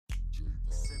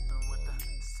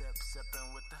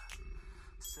with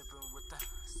the, sipping with the,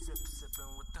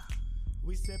 sipping with the.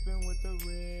 We sipping with the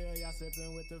real, y'all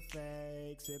sipping with the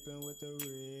fake, sipping with the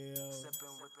real.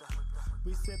 Sipping with the,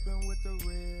 We sipping with the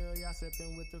real, y'all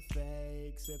sipping with the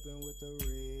fake, sipping with the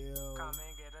real. come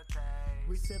and get a taste.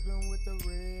 We sipping with the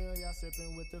real, y'all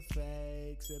sipping with the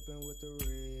fake, sipping with the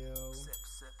real. Sip,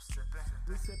 sipping.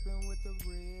 We sipping with the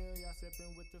real, y'all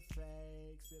sipping with the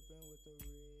fake, sipping with the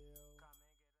real.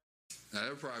 Now,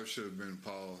 that probably should have been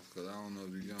Paul, because I don't know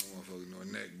if you young motherfuckers know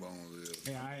what neck bones is.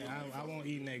 Yeah, I won't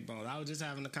eat neck bones. I was just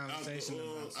having a conversation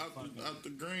Out the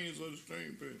greens or the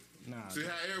string beans. Nah, See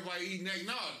how everybody eat neck?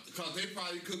 No, because they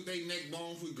probably cook their neck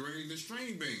bones with greens and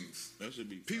string beans. That should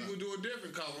be People do it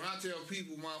different, because when I tell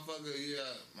people, motherfucker, yeah,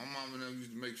 my mom and them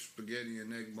used to make spaghetti and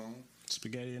neck bone.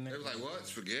 spaghetti and neck. They was like, what?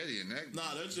 Spaghetti and neck bone?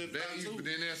 Nah, that's just fat too. But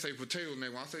then they'll say potato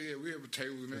neck bone. I say, yeah, we have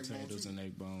potatoes and neck bones. Potatoes and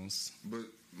neck bones. But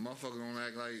motherfucker don't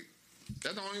act like,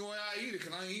 that's the only way I eat it,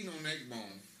 because I ain't eat no neck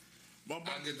bone.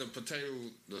 I get the potato,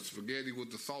 the spaghetti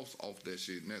with the sauce off that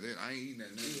shit. Now, I ain't eating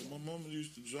that neck Yeah, bone. my mama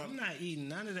used to drop. I'm not eating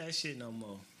none of that shit no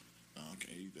more. Nah, I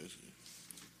can't eat that shit.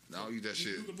 I don't eat that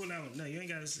shit. You can pull that one. No, you ain't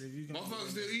got to. If you can. Motherfuckers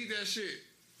still eat that shit.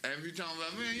 And if you talking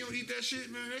about, man, you don't eat that shit,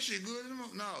 man, that shit good.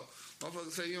 No.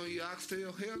 Motherfuckers say you don't eat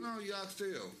oxtail. Hell no, you eat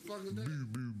oxtail. Fuck is that?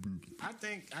 I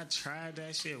think I tried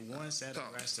that shit once at a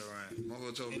restaurant.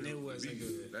 Motherfucker told And me it wasn't beef.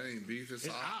 good. That ain't beef, it's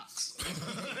ox.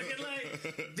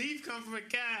 Like, beef come from a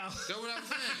cow. That's what I'm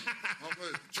saying.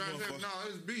 Motherfucker trying to say, no,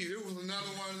 it's beef. It was another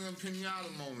one of them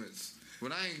pinata moments.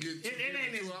 But I ain't get It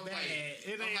ain't as I'm bad.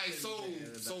 It I'm ain't like, as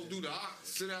bad. so do the ox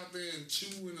sit out there and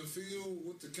chew in the field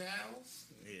with the cows?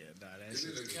 Yeah, nah, that Is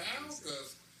shit. it a cow?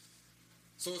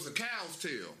 So it's a cow's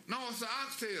tail. No, it's an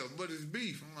oxtail, but it's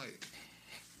beef. I'm like,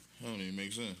 That don't even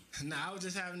make sense. Nah, I was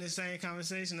just having this same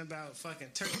conversation about fucking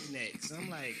turkey necks. I'm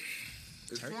like,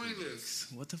 it's turkey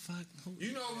pointless. what the fuck?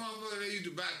 You know, motherfucker, they used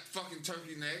to buy fucking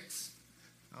turkey necks.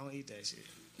 I don't eat that shit.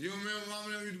 You remember mama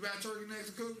and them used to buy turkey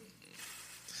necks to cook?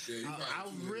 Yeah, you I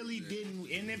probably too really late,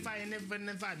 didn't, and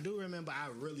if I do remember, I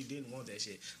really didn't want that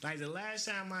shit. Like the last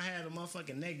time I had a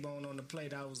motherfucking neck bone on the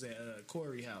plate, I was at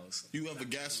Corey house. You ever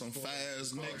got some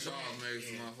fast Yeah. neck? Charles made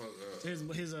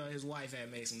some motherfucker. His wife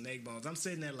had made some neck bones. I'm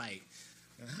sitting there like,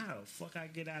 how the fuck I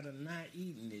get out of not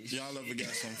eating this? Y'all ever got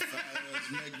some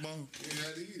fast neck bone? You didn't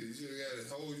have to eat it. You should have got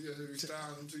it whole. You had to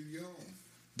restyle them till you get home.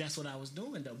 That's what I was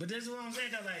doing though. But that's what I'm saying.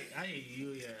 Cause like, I hate you.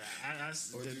 Yeah,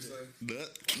 What'd you say? That.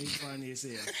 He's funny as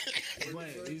hell.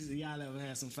 But y'all ever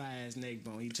had some fire ass neck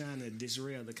bone? He trying to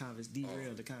derail the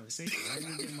conversation. Let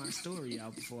me get my story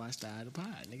out before I started the pod,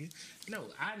 nigga. No,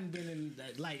 I done been in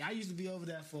like I used to be over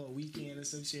there for a weekend or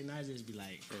some shit, and I just be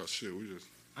like, Oh shit, we just.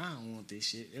 I don't want this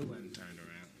shit. It wasn't turned around.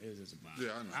 It was just a bother.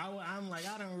 Yeah, I know. I'm like,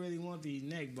 I don't really want these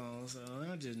neck bones, so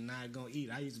I'm just not gonna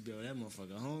eat. I used to be over that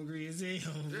motherfucker hungry as hell. Yeah,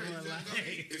 Boy, you just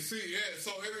like, don't- see, yeah.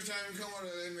 So every time you come on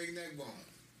there, they make neck bone.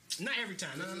 not every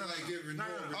time. This is like giving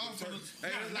Norbert the turkey. Hey,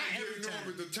 it's not like every giving time.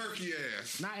 Norbert the turkey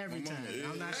ass. Not every time.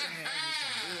 I'm not saying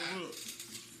every time. Look.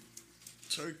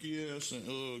 Turkey ass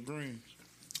and greens.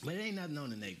 But it ain't nothing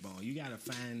on the neck bone. You gotta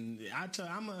find. I'm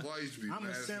Boy, I used to be a mad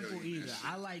as simple hell eating eater. that shit.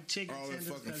 I like chicken All that tenders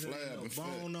fucking because there's flab no and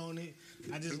fat. bone on it.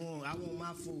 I want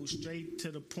my food straight to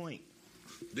the point.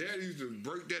 Dad used to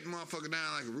break that motherfucker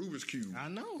down like a Rubik's cube. I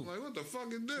know. I'm like, what the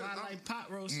fuck is this? So I like pot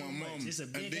roast so My much. mom. It's a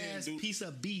And big then ass do- piece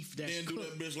of beef that's Then do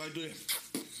cooked. that bitch like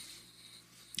that.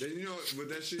 Then you know, but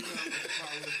that shit, you know,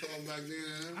 how was called back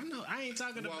then. I know. I ain't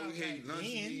talking Why about we hate back lunch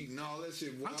and then. eat and all that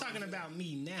shit. Boy, I'm talking about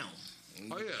me now.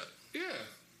 Oh yeah.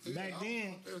 Back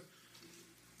then.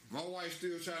 My wife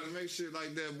still trying to make shit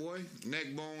like that, boy.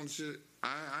 Neck bone shit.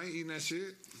 I ain't eating that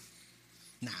shit.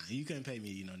 Nah, you couldn't pay me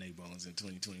to eat no neck bones in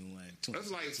 2021. That's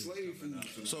like slave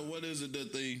food. So what is it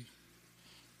that they?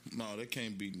 No, that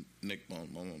can't be neck bone.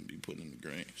 My mom be putting in the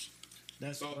grains.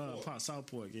 That's Salt pork. salt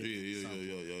pork. Yeah, Yeah. Salt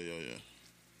pork.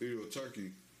 Either a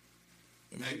turkey.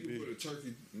 It Now might you be. put a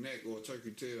turkey neck or a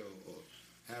turkey tail or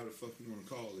however the fuck you want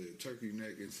to call it, turkey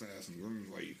neck inside some greens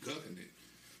while you cooking it.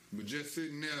 But just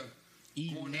sitting there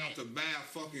Eating going that. out to buy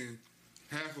fucking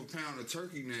half a pound of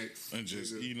turkey necks And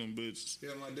just nigga. eating them bitches.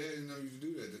 Yeah, my dad didn't know used to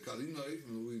do that because you know he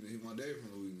from Louisiana. My dad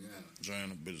from Louisiana. Drain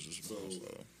them bitches.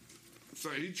 So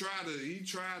he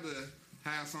tried to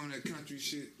have some of that country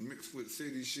shit mixed with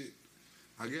city shit.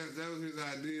 I guess that was his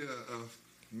idea of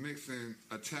mixing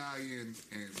Italian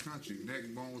and country, neck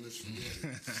bone and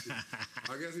spaghetti.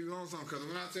 I guess he was on something because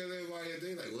when I tell everybody that,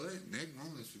 they like, what? Neck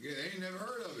bone and spaghetti? They ain't never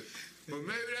heard of it. But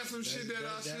maybe that's some shit that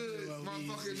I should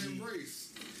motherfucking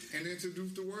embrace and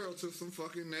introduce the world to some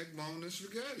fucking neck bone and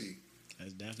spaghetti.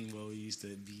 That's definitely what we used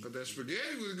to be. But that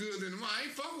spaghetti was good in the I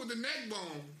ain't fuck with the neck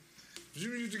bone. You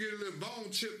used to get a little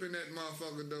bone chip in that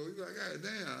motherfucker though. You like, God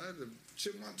damn, I had to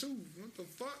chip my tooth. What the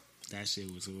fuck? That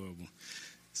shit was horrible.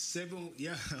 Sipping,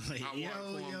 yo,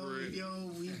 Hot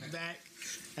cornbread. we back.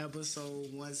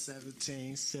 Episode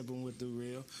 117, Sipping with the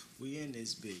Real. We in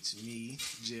this bitch. Me,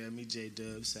 Jeremy,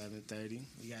 J-Dub, 730.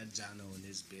 We got Jono in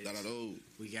this bitch. Da-da-do.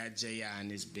 We got J.I. in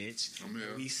this bitch. I'm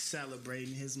here. We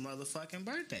celebrating his motherfucking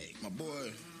birthday. My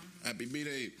boy. Happy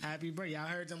B-Day. Happy birthday. Y'all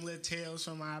heard them little tales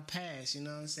from our past, you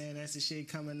know what I'm saying? That's the shit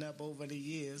coming up over the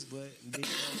years, but Big Bro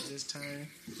just turned.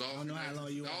 I don't know how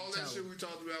long you all want to that tell shit him. we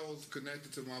talked about was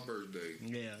connected to my birthday.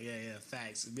 Yeah,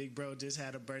 facts. Big Bro just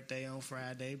had a birthday on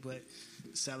Friday, but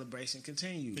celebration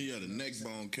continues. He had a neck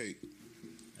bone cake.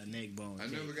 A neck bone I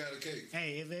cake. never got a cake.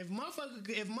 Hey, if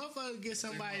motherfucker get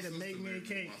somebody I to think my make sister me a made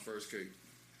cake, my first cake.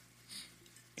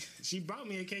 she brought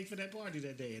me a cake for that party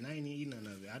that day, and I ain't eat none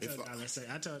of it.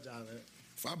 I told y'all that.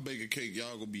 If I bake a cake,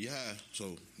 y'all gonna be high.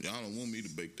 So y'all don't want me to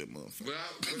bake that motherfucker.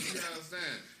 But you gotta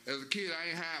understand, as a kid, I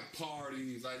ain't have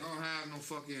parties. Like, I don't have no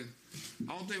fucking.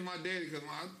 I don't think my daddy, because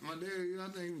my daddy, I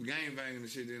think he was gang banging and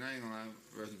shit. Then I ain't gonna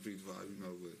lie, rest in peace, father, you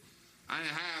know. But I ain't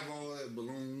have all that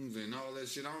balloons and all that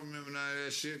shit. I don't remember none of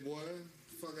that shit, boy.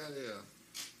 Fuck out of here.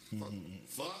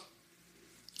 Fuck.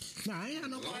 Nah, I ain't had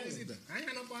no parties either. I ain't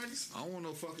had no parties. I don't want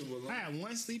no fucking balloons. I had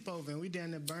one sleepover, and we down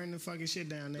there burning the fucking shit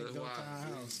down next That's door why. to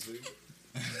our house. See?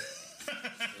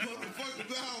 What the fuck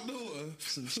was y'all doing?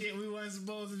 Some shit we wasn't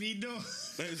supposed to be doing.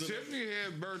 Tiffany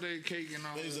had birthday cake and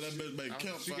all They said that shit. bitch make She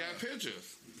campfire. got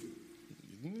pictures.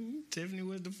 Tiffany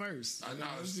was the first. I know.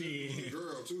 She Yeah. was a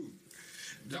girl, too.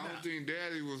 I don't think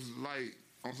Daddy was, like,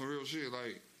 on some real shit.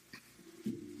 Like,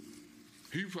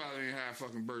 he probably ain't had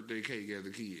fucking birthday cake as a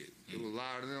kid. It was a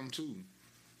lot of them, too.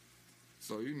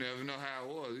 So you never know how it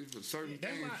was. For certain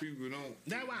That's things, why- people don't.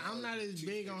 That's why I'm not as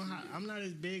big on I'm not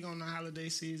as big on the holiday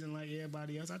season like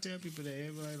everybody else. I tell people that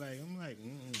everybody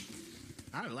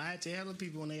I lied to hella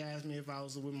people when they asked me if I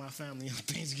was with my family on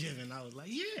Thanksgiving. I was like,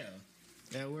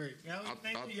 yeah, at work.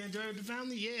 You enjoy with the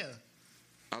family? Yeah.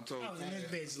 I told I was in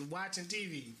this bitch watching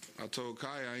TV. I told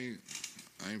Kai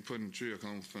I ain't putting the tree up.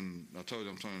 I told you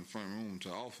I'm turning the front room to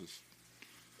the office.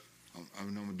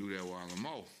 I'm gonna do that while I'm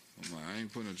off. I'm like, I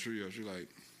ain't putting a tree up. She like,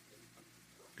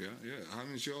 yeah. How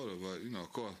many she older? But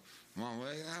of course, mom.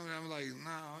 I'm like,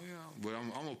 nah, But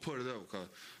I'm gonna put it up because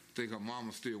I think her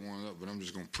mama still want it up. But I'm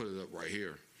just gonna put it up right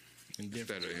here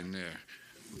instead of in there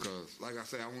because, like I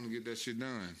said, I want to get that shit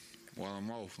done while I'm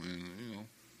off, and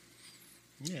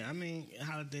Yeah, I mean,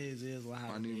 holidays is what I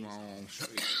holidays. need my own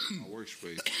space, my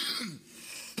workspace.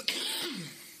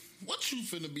 What you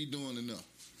finna be doing in there?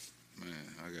 Man,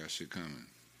 I got shit coming.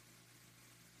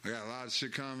 I got a lot of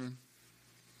shit coming.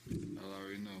 I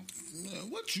already know. Man,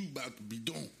 what you about to be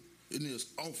doing in this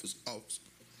office?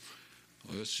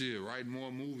 Well, shit, write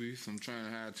more movies. I'm trying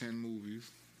to have 10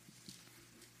 movies.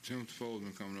 Tim Defoe's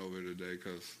been coming over here today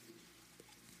because,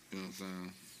 you know what I'm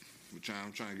saying?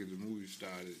 I'm trying to get the movie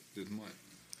started this month.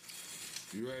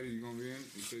 You ready? You gonna be in?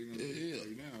 You say you gonna be in? Yeah.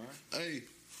 You now, right? Hey,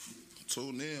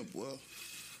 tune in, boy.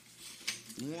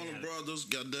 Warner Brothers,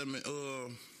 goddamn it,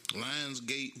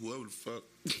 Lionsgate, whoever the fuck.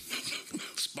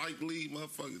 Spike Lee,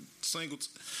 motherfucking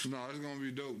Singleton. No, it's gonna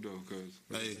be dope though, cause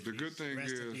Hey. the good thing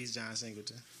Rest in is peace, John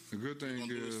Singleton. the good thing Gonna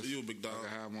do this is for you, big dog. I can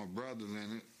have my brothers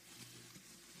in it,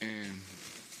 and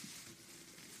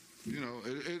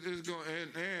it's going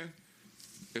and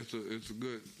it's a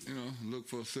good look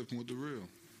for Sipping with the Real.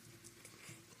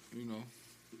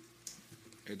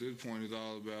 At this point, it's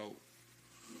all about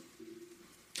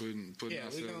putting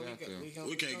ourselves out there.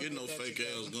 We can't get no fake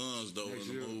ass guns though in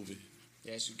the movie.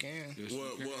 Yes, you can. Yes, you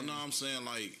Well, can. no, I'm saying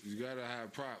like You gotta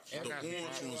have props. I Every got orange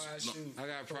props. ones- I I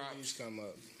got props. Police come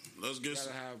up. let's get Gotta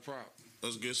some, have props.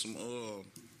 let's get some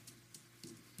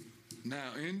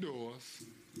Now indoors,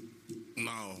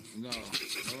 no. no.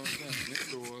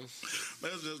 Indoors,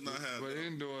 Let's just not have but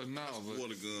indoors, no. But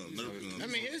water guns, Nerf guns. I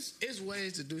mean, it's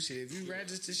ways to do shit. If you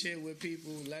register shit with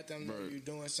people, let them know Right. you're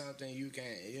doing something, you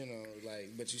can,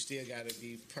 but you still gotta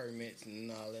be permits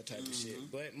and all that type of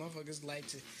shit. But motherfuckers like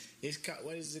to,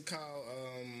 what is it called?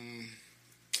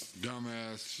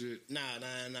 dumbass shit. Nah.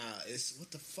 It's,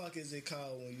 what the fuck is it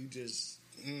called when you just,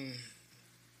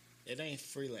 it ain't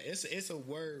freelance. It's a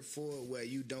word for it where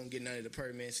you don't get none of the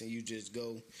permits and you just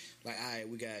go, like, all right,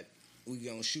 we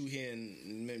gonna shoot here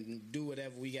and do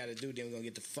whatever we gotta do, then we're gonna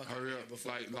get the fuck out of Hurry here up,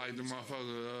 before like the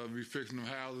motherfuckers be fixing them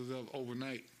houses up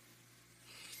overnight.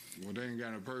 Well, they ain't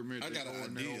got a permit. I They got go an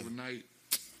in there idea. overnight.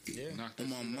 Yeah. Knock that On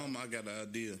my shit out. mama, I got an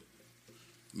idea.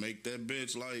 Make that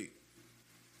bitch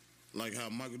like how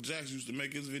Michael Jackson used to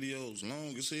make his videos,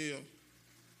 long as hell.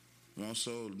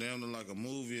 So down to like a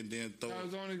movie and then throw. Now,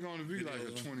 it's only going to be like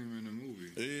a Videos, 20-minute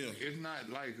movie. Yeah. It's not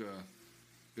like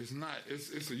It's not.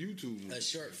 It's a YouTube movie. A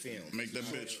short film. Make that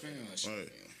bitch. film. Right.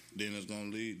 Then it's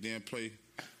gonna lead. Then play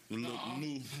the little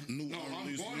new No,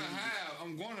 unreleased music.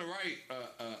 I'm going to write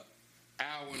a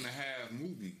hour and a half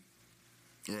movie,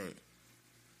 Right.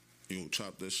 You gonna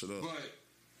chop that shit up. but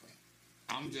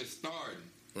I'm just starting.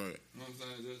 Right. You know what I'm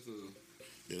saying? Just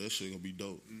Yeah, that shit gonna be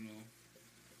dope. you know.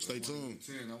 Stay tuned.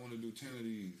 I want to do 10 of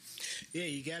these. Yeah,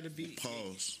 you gotta be.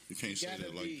 Pause. You can't say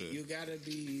that like that. You gotta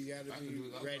be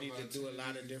ready to do a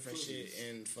lot of different shit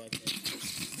and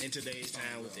fucking in today's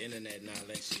time with the internet and all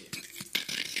that shit.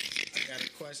 I got a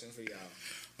question for y'all.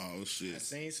 Oh I shit.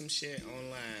 seen some shit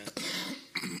online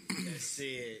that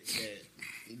said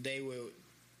that they were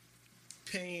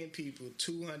paying people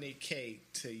 $200K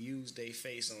to use their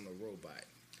face on a robot.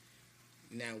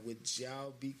 Now, would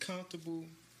y'all be comfortable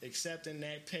accepting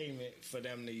that payment for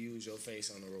them to use your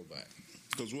face on a robot?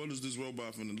 Because what is this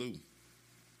robot finna do?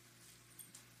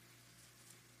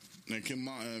 Now,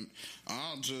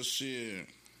 I'll just shit.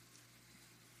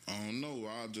 I don't know.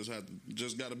 I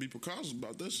just gotta be precautious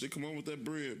about that shit. Come on with that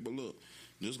bread. But look,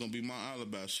 this gonna be my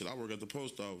alibi shit. I work at the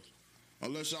post office.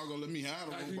 Unless y'all gonna let me have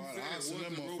a Like you robot, said, I'll send what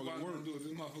that the motherfucker robot to work. gonna do? Is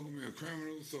this motherfucker gonna be a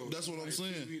criminal? So That's what I'm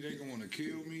saying. They gonna want to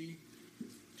kill me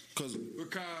Because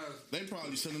because they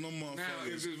probably sending them now if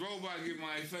motherfuckers. this robot get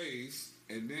my face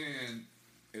and then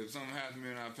if something happens to me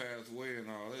and I pass away and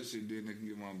all that shit, then they can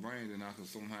get my brain, then I can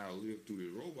somehow live through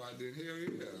this robot. Then hell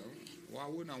yeah, why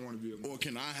wouldn't I want to be a? Or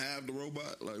can I have the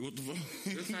robot? Like, what the fuck?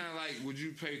 This sound like would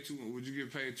you get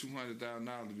paid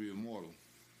 $200,000 to be immortal?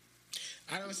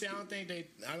 I don't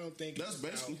think That's it's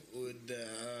about basically- with the,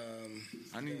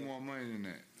 I need more money than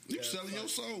that. You selling your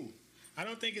soul. I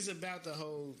don't think it's about the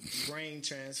whole brain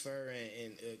transfer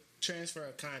and transfer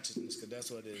of consciousness, because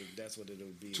that's what it'll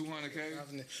be.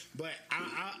 $200K? But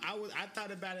I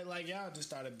thought about it like y'all just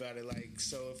thought about it. Like,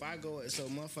 so if I go, so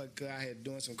motherfucker out here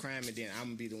doing some crime and then I'm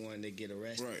gonna be the one that get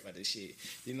arrested Right. for the shit.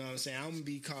 You know what I'm saying? I'm gonna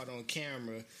be caught on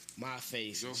camera, my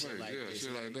face, Your and shit face, like yeah, this.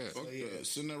 shit like that. Fuck yeah. that.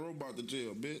 Send that robot to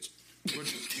jail, bitch. But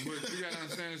you gotta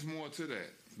understand, there's more to that.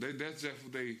 That's just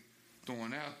what they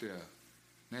throwing out there.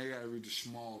 Now you gotta read the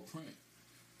small print.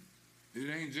 It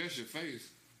ain't just your face.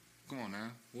 Come on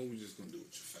now, what we just gonna do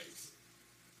with your face?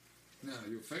 Now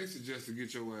your face is just to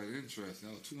get your ass interested.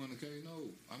 Oh, $200K? No,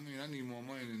 I mean I need more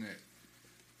money than that.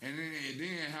 And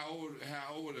then how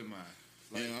old am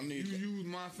I? Like, Yeah, I need you to- use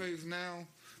my face now.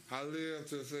 I live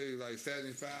to say like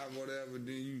 75, whatever. Then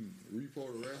you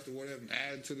repo the rest or whatever, and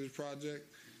add it to this project,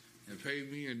 and pay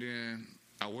me, and then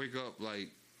I wake up like,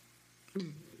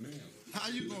 damn. How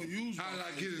you gonna use How my did I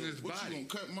face, get in though? this What, body? you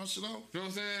gonna cut my shit off? You know what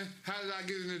I'm saying? How did I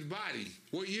get in this body?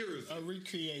 What year is it? A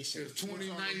recreation. It's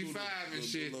 2095 and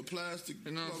shit. The plastic,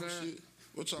 You know what I'm rubber saying? shit.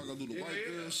 What y'all gonna do? The Yeah, white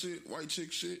yeah. girl shit, white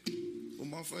chick shit with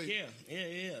my face.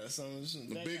 Yeah. So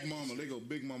The big mama, they go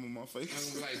big mama on my I'm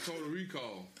face. like Total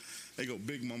Recall. They go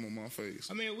big mama on my face.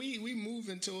 I mean, we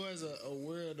moving towards a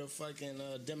world of fucking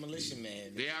Demolition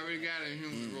Man. They already got a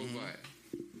human robot.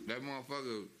 That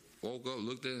motherfucker woke up,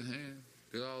 looked at his hand,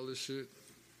 did all this shit.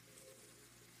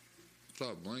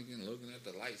 Start blinking, looking at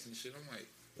the lights and shit. I'm like,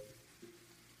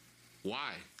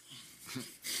 why?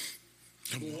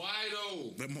 Why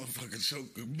though? That motherfucker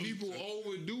choke. People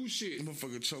overdo shit. That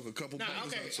motherfucker choke a couple No,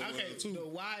 buttons okay. out your ass, too.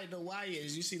 The why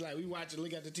is you see, like, we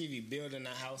look at the TV, building a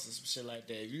house or some shit like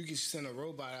that. If you can send a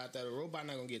robot out there, the robot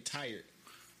not gonna get tired.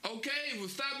 Okay, well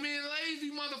stop being lazy,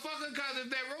 motherfucker, because if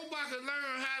that robot could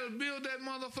learn how to build that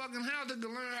motherfucking house, it could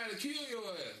learn how to kill your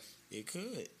ass. It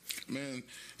could. Man,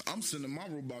 I'm sending my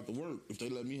robot to work. If they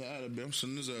let me have it, I'm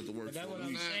sending this ass to work But that's for what a I'm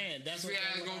week. saying. That's See what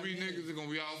how it's gonna be I mean. niggas that gonna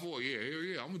be all for it. Yeah, hell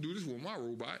yeah, I'm gonna do this with my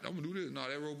robot. I'm gonna do this. No,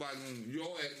 that robot your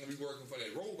ass gonna be working for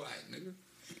that robot, nigga.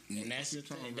 And that's the What you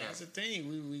talking thing. about? That's the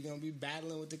thing. We gonna be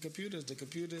battling with the computers. The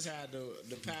computers have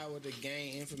the power to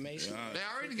gain information. Yeah, They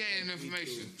already gained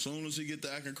information. Soon as he get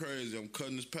to acting crazy, I'm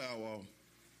cutting his power off.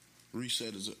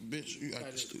 Reset his bitch. You acting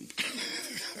Cut it.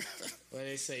 stupid. What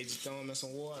they say, just throw him in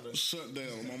some water. Shut down,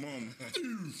 my mama.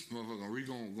 Motherfucker,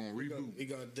 gonna reboot. He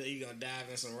gonna dive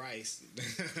in some rice.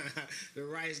 The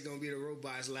rice gonna be the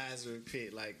robot's Lazarus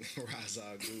pit, like Ra's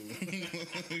al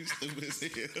Ghul. You stupid as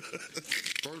hell.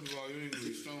 First of all, you need to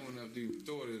be strong enough to even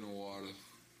throw it in the water.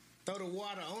 Throw the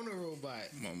water on the robot.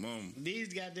 My mama.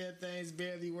 These goddamn things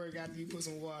barely work after you put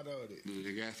some water on it. Dude,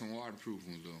 they got some waterproof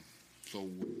ones though. So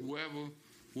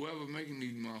whoever making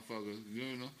these motherfuckers,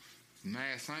 you know,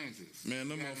 mad scientists. Man,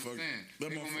 them You motherfucker- understand? that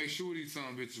They gonna motherfucker- make sure these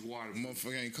son bitches waterproof.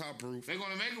 Motherfucker ain't cop proof. They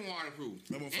gonna make them waterproof.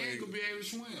 That And motherfucker- you could be able to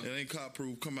swim. It ain't cop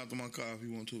proof. Come out to my car if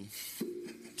you want to.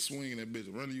 Swinging that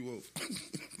bitch, running you off.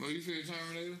 Well, you seen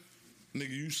Terminator? Nigga,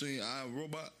 you seen I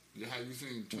Robot? How you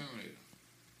seen Terminator?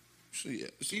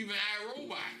 Shit. Even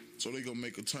iRobot. So they gonna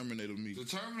make a Terminator me. The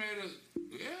Terminator,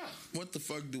 yeah. What the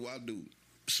fuck do I do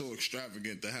so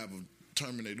extravagant to have a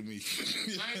Terminator me? I ain't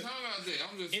talking about that.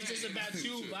 I'm just It's saying. just about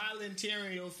you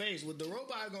volunteering your face. What the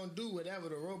robot gonna do, whatever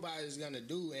the robot is gonna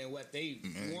do, and what they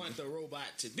want the robot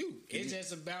to do. It's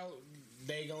just about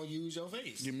they gonna use your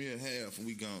face. Give me a half and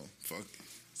we gone. Fuck it.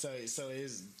 So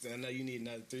it's. I know you need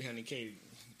another $300K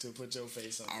to put your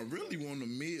face on. I really want a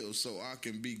meal so I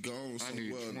can be gone I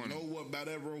need somewhere. 20. Know what about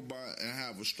that robot and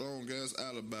have a strong ass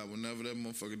alibi whenever that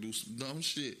motherfucker do some dumb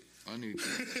shit. I need to.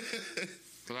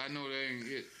 Because I know that ain't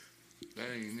it. That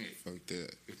ain't it. Fuck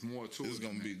that. It's more to It's it.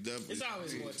 gonna be definitely. It's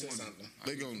always more to 20. something.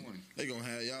 They gonna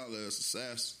have y'all as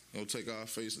assassins. Gonna take our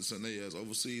face and send their ass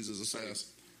overseas as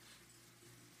assassins.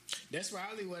 That's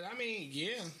probably what I mean.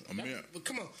 Yeah, but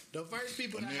come on, the first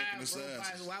people to American have assassins.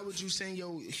 robots. Why would you send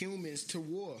your humans to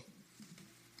war?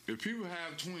 If people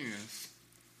have twins,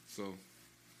 so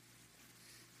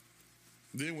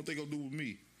Then what they gonna do with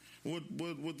me?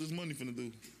 What this money finna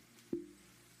do?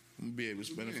 I'm gonna be able to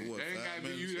spend it for what? that ain't 5 gotta be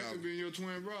minutes? you. That could be your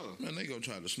twin brother. Man, they gonna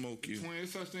try to smoke you. Twin,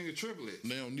 it's such thing as triplets.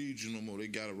 They don't need you no more. They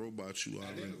got a robot you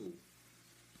already. Identical.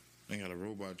 They got a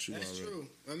robot you That's already. true.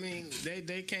 I mean,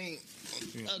 they can't.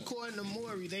 According to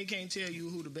Maury, they can't tell you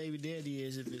who the baby daddy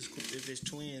is if it's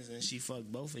twins and she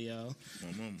fucked both of y'all.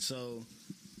 My mama, So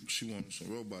she wanted some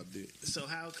robot dick. so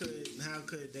how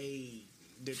could they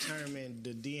determine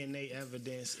the DNA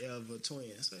evidence of a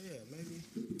twin? So yeah,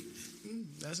 maybe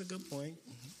that's a good point.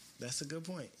 That's a good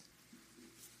point.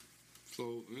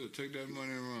 So yeah, take that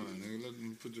money and run. Nigga, let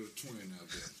them put your twin out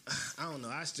there. I don't know.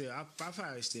 I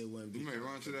probably still wouldn't be. You may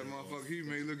run to that motherfucker. He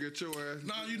may look at your ass.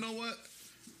 Nah, you know what?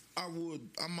 I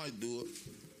might do it.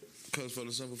 Cause for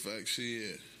the simple fact,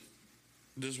 shit,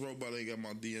 this robot ain't got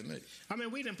my DNA. I mean,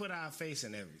 we done put our face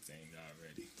in everything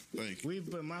already. Thank you. We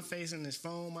put my face in this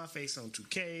phone, my face on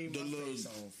 2K, my face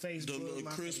on Facebook, The little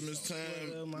my Christmas face on time,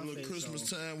 Twitter, my the little face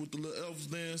Christmas on- time with the little elves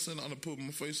dancing. I'm gonna put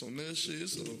my face on that shit.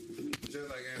 So Just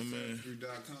like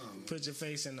Ancestry.com. Put your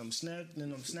face in them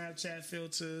Snapchat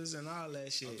filters and all that I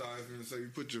shit. thought I was gonna say you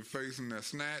put your face in that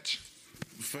snatch.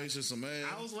 face and some ass.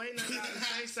 I was waiting on y'all to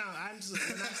say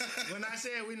something. When I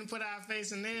said we didn't put our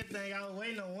face in everything, I was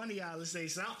waiting on one of y'all to say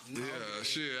something. Yeah,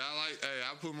 shit.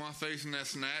 I put my face in that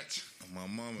snatch. My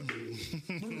mama.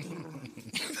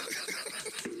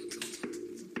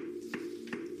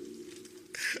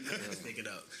 Pick it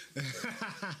up.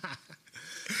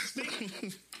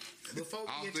 Before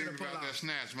I we was get to the thinking about that pull-off,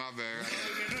 snatch. My bad.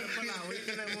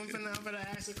 I'm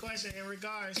finna ask a question in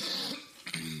regards to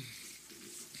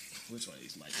which one of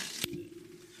these mics?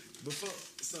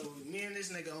 So me and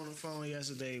this nigga on the phone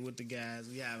yesterday with the guys,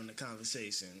 we having a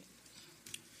conversation.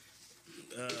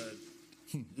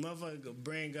 Motherfucker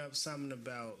bring up something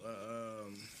about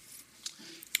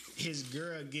his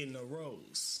girl getting a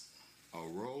rose, A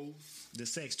rose? the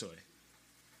sex toy.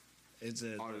 It's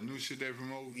a All the new shit they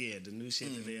promote. yeah, the new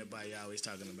shit that everybody always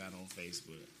talking about on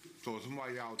Facebook. So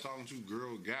somebody y'all talking to,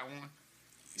 girl got one?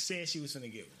 Said she was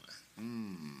finna get one.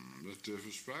 That's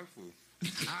disrespectful.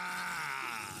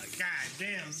 God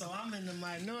damn. So I'm in the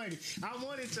minority. I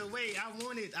wanted to wait.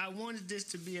 I wanted this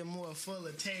to be a more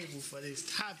fuller table for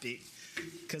this topic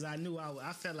because I knew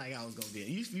I felt like I was gonna be.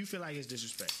 You feel like it's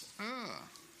disrespectful?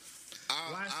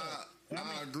 Why so?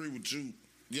 I agree with you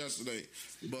yesterday,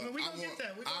 but Well, we gonna get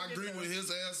there. We gonna I get agree there. with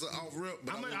his answer off rip.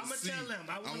 But I'm I gonna want to tell them.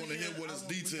 I want to hear what is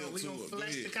detailed we to gonna it. Go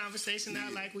flesh the ahead. conversation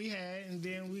out like we had, and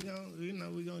then we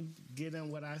gonna get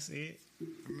them what I said.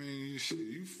 I mean,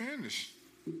 you finished.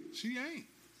 She ain't.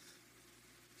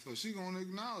 So she gonna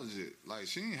acknowledge it. Like,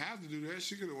 she didn't have to do that.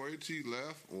 She could have waited till he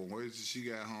left or waited till she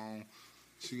got home.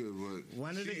 She could have.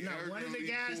 One of the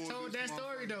guys told that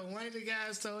story though. One of the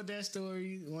guys told that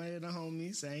story. One of the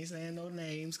homies. I ain't saying no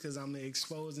names because I'm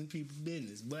exposing people's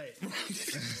business. But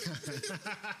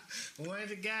one of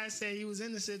the guys said he was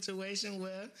in a situation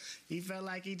where he felt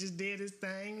like he just did his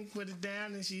thing, put it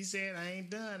down, and she said, "I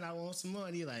ain't done. I want some more."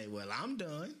 And he like, "Well, I'm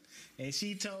done." And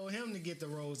she told him to get the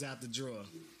rose out the drawer.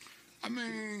 I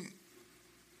mean,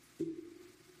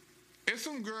 it's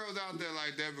some girls out there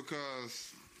like that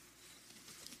because.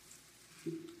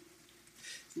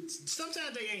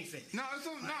 Sometimes they ain't finished.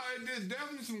 There's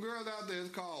definitely some girls out there. It's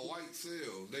called white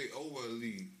sales. They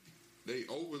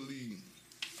overly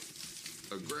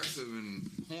aggressive and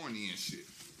horny and shit.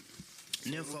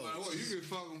 Them No matter folks. what, you can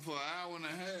fuck them for an hour and a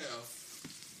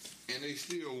half, and they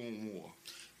still want more.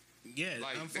 Yeah,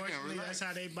 Like, unfortunately, damn, that's relax.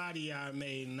 how they body are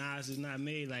made. Nas is not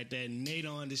made like that, and they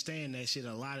don't understand that shit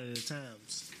a lot of the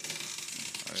times.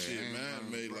 Shit, I ain't man, gonna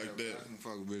made brag, like but that. I can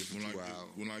fuck a bitch for 2 hours.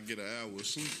 When I get an hour of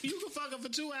sleep, You can fuck her for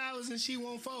 2 hours and she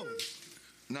won't fold.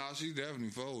 No, she's definitely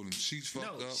folding. She's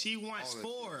fucked No, up. she wants all that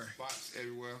 4. shit. Spots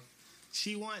everywhere.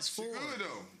 She wants 4. She good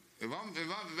though. If I'm after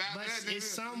But that, it's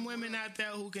some women out there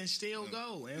who can still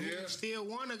go and who still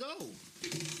want to go.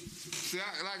 See,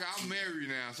 I'm married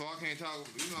now, so I can't talk.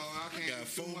 You know, I can't. got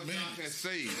 4 too much minutes. I can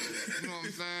say. You know what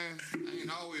I'm saying? I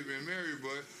ain't always been married,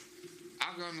 but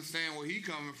I can understand where he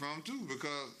coming from too,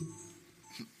 because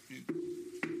you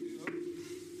know,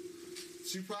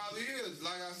 she probably is.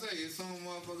 Like I say, it's some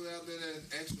motherfuckers out there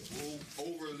that's extra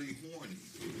overly horny.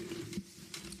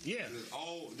 Yeah.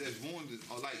 That's wanted.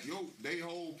 Like they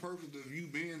whole purpose of you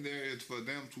being there is for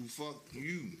them to fuck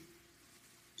you.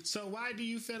 So why do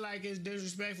you feel like it's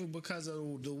disrespectful because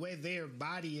of the way their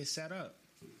body is set up?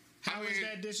 How is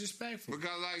that disrespectful?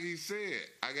 Because like he said,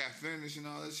 I got finished and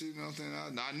all that shit, you know what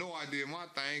I'm saying? I know I did my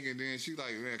thing, and then she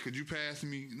like, man, could you pass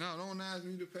me? No, don't ask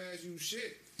me to pass you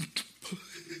shit.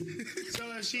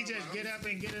 So if she just get up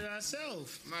and get it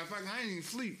herself. Matter of fact, I ain't even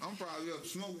sleep. I'm probably up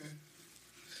smoking.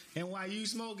 And while you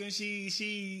smoking,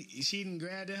 she done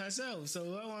grabbed it herself. So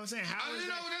what I'm saying, how is You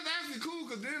know, that? that's actually cool,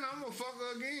 because then I'm going to fuck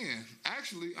her again.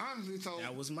 Actually, honestly, so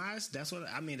That was my. That's what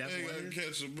I mean. That's Ain't what. gotta It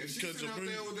is. catch a if she catch sitting a up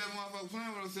breeze. there with that motherfucker playing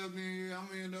with herself, then I'm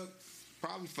going to end up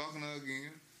probably fucking her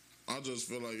again. I just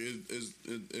feel like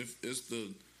it's the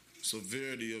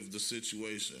severity of the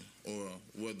situation or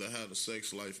whether how the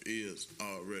sex life is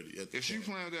already. At the If she point.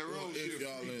 playing with that or role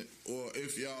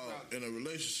if shit, y'all in a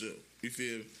relationship, you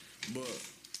feel me? But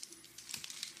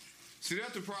see,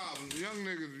 that's the problem. Young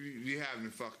niggas be having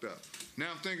it fucked up. Now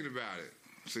I'm thinking about it.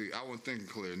 See, I wasn't thinking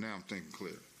clear. Now I'm thinking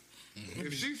clear.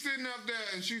 If she's sitting up there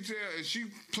and she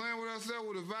playing with herself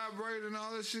with a vibrator and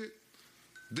all that shit,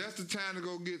 that's the time to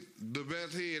go get the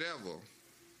best head ever.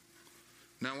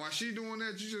 Now while she doing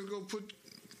that, you just go put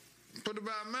it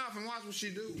by her mouth and watch what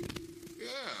she do. Yeah.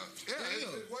 It's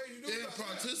the way you do it.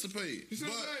 participate. You see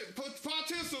what I'm saying?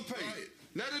 Participate. Right.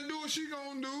 Let her do what she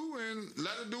gonna do, and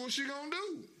let her do what she gonna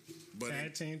do. But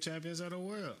Tag team champions of the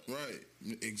world. right,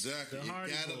 exactly. The It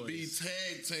Hardy gotta be Boys.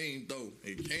 tag team though.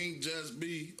 It can't just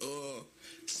be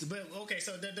But okay,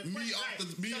 so the Me off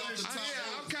the top.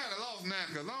 I'm kind of lost now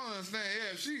because I don't understand.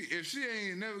 Yeah, if she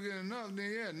ain't never get enough,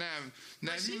 then yeah, now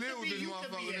But if she you live could with be- this you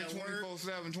could be motherfucker at work.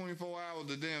 24/7, 24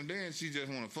 hours a damn day, and she just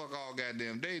want to fuck all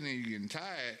goddamn day, then you getting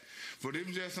tired. But if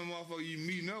it's just some motherfucker you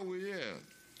meeting up with, yeah.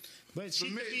 But she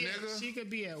Submit, could be nigga. she could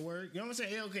be at work. You know what I'm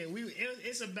saying? Okay,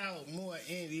 it's about more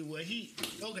in what he.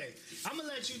 Okay, I'm gonna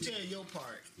let you tell your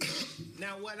part.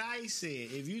 Now, what I said,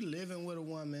 if you living with a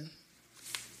woman,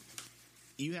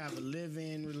 you have a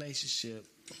live-in relationship,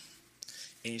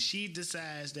 and she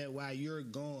decides that while you're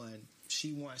gone,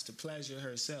 she wants to pleasure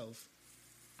herself.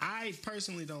 I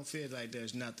personally don't feel like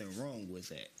there's nothing wrong with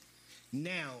that.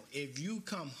 Now, if you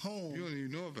come home, You don't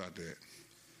even know about that.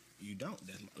 you don't.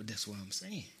 That's what I'm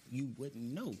saying. You wouldn't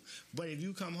know. But if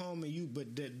you come home and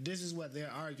this is what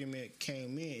their argument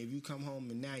came in. If you come home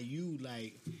and now you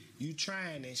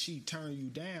trying and she turn you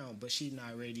down, but she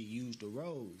not ready to use the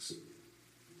rose,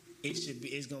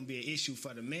 it's gonna be an issue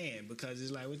for the man because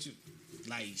it's like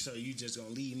so you just gonna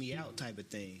leave me out type of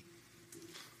thing.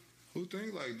 Who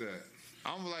think like that?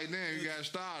 I'm like, damn, you got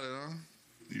started, huh?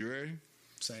 You ready?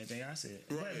 Same thing I said.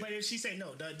 Right. But if she say no,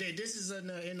 this is in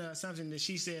the assumption that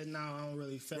she said no, I don't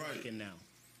really feel like it now.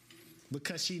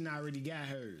 Because she not already got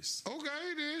hers.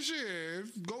 Okay, then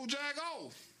shit. Go jack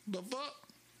off. The fuck?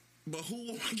 But who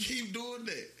want to keep doing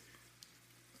that?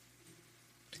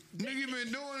 Nigga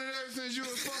been doing it ever since you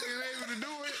was fucking able to do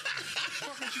it.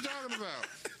 What the fuck you talking about?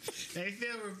 They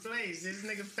feel replaced. This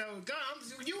nigga felt gone.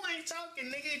 You ain't talking,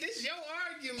 nigga. This is your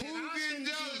argument. Who I getting shouldn't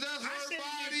jealous? be- That's I her shouldn't get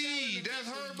body. jealous That's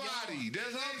of her y'all. body.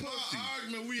 That's her Ain't my pussy.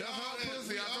 argument. We That's all her that- pussy.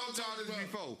 we I all told y'all talk this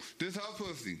about- before. This her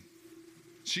pussy.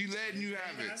 She letting you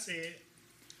have Like I it. said,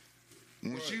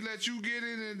 When Right. she let you get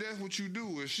in, and that's what you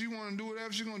do. If she want to do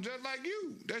whatever, she gonna just like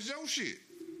you. That's your shit.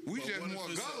 We But just what if more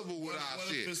it's gullible with our what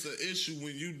shit. if it's an issue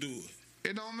when you do it?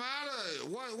 It don't matter.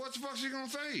 What the fuck she gonna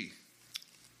say?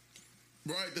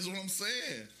 Right, that's what I'm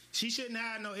saying. she shouldn't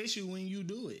have no issue when you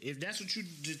do it. If that's what you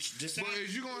decide. But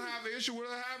is you gonna have an issue with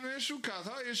her having an issue? Cause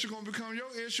her issue gonna become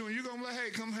your issue, and you gonna be like, hey,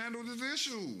 come handle this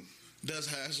issue. That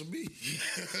has to be.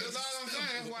 That's all I'm saying.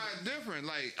 That's why it's different.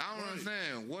 Like, I don't Right.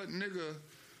 understand what nigga.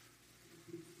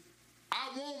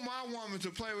 I want my woman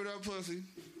to play with her pussy.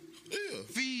 Yeah,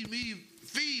 Feed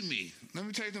me. Let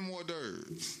me take them more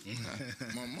d'oeuvres.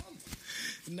 my mama.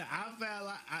 No, I felt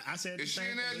like I said the If she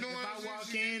same in there thing. doing If I that shit, walk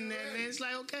she in can and do that. it's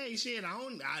like, okay, shit,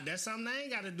 that's something I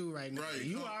ain't got to do right now. Right.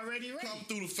 You Come- already ready. Come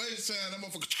through the FaceTime, that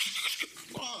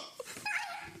motherfucker.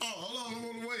 Oh, hold on, I'm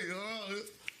on the way.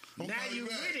 I'm Now calling you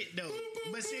back. with it though.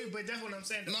 But that's what I'm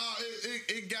saying. Though. No,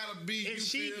 it gotta be. If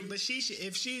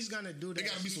she's gonna do that, there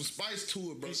gotta be some spice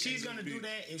to it, bro. If she's gonna do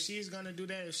that, if she's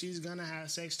gonna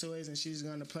have sex toys and she's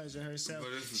gonna pleasure herself,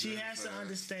 she has to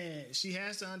understand. She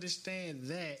has to understand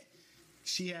that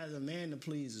she has a man to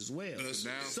please as well. That's the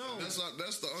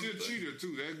She's a cheater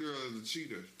too. That girl is a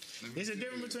cheater. It's a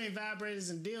difference between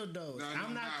vibrators and dildos.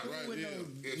 I'm not cool with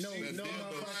no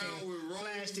motherfucking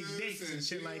plastic dicks and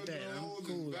shit like that. I'm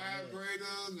cool with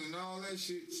vibrators and all that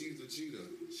shit. She's a cheater.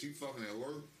 She fucking at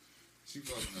work. She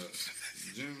fucking a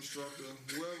gym instructor.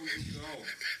 Whoever we go,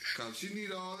 cause she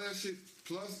need all that shit.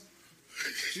 Plus,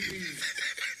 she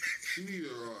need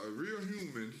a real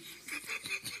human,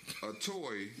 a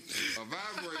toy, a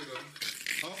vibrator,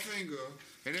 her finger,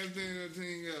 and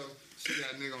everything else. She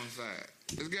got a nigga on the side.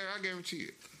 I guarantee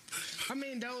it. I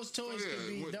mean, those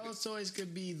toys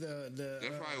could be the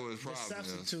probably was the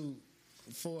substitute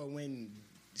for when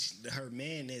her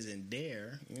man isn't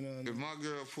there. You know what I mean? If my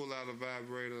girl pull out a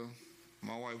vibrator,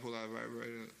 my wife pull out a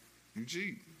vibrator, you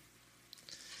cheat.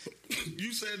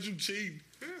 You said you cheat.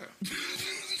 Yeah.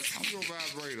 I'm your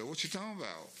vibrator. What you talking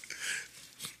about?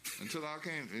 Until I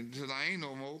ain't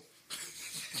no more.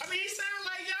 I mean, it sounded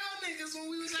like y'all niggas when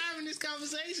we was having this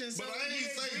conversation. So But I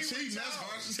ain't saying cheating. That's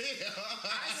harsh as hell.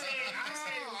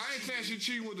 I ain't saying she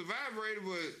cheating with the vibrator,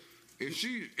 but if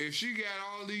she got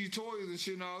all these toys and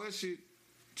shit and all that shit,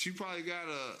 she probably got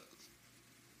a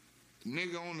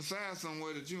nigga on the side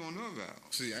somewhere that you don't know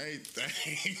about. See, I ain't that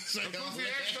pussy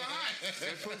extra hot.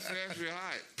 That pussy extra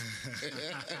hot.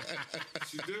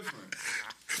 She different.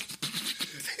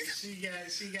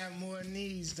 She got more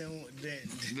needs than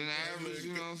average,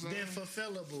 you know what I'm saying? Than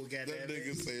fulfillable. That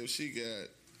nigga say if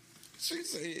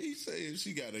he say if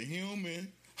she got a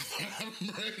human,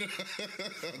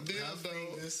 dildo,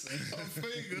 her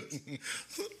fingers,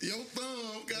 your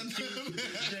thumb, goddamn, the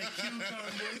cucumber,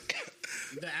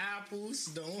 the apples,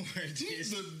 the oranges,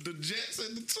 the jets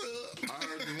in the tub. I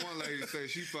heard the one lady say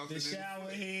she fucked the shower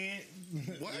head.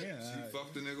 What? Yeah, she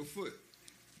fucked the nigga foot.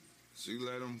 She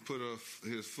let him put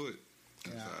his foot.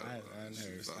 Yeah,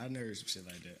 I heard some shit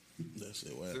like that. That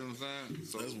shit, wow. See what I'm saying?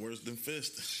 So that's worse than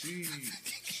fisting.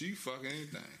 She fucking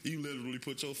anything. You literally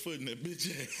put your foot in that bitch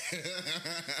ass.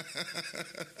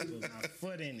 Put my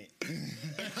foot in it.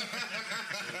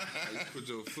 You put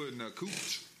your foot in that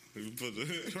cooch. Put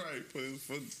his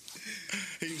foot.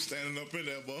 He was standing up in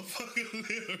that motherfucker,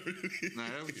 literally. Nah,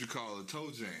 that's what you call a toe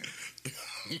jam.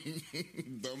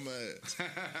 Dumbass.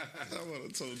 I want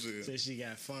a toe jam. So she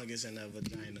got fungus in her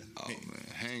vagina. Oh man,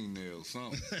 hangnail,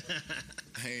 something.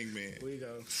 Hangman. We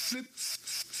go.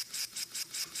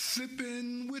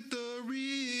 Sipping with the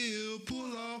real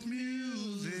pull off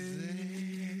music.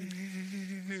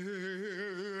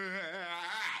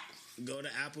 Go to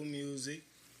Apple Music.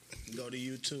 Go to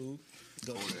YouTube.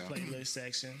 Go to the playlist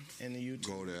section in the YouTube.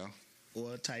 Go there.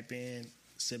 Or type in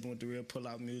Sipping with the Real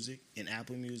Pull-Out Music in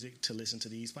Apple Music to listen to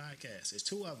these podcasts. There's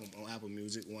 2 of them on Apple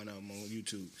Music, 1 of them on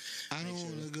YouTube. I don't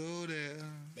want to go there.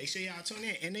 Make sure y'all tune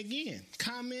in. And again,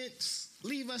 comments,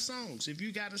 leave us songs. If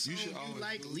you got a song you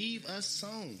like, leave us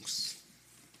songs.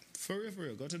 For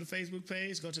real. Go to the Facebook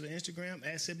page. Go to the Instagram,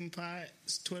 @SippingPod.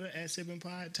 Twitter,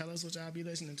 @SippingPod. Tell us what y'all be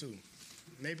listening to.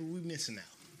 Maybe we missing out.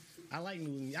 I like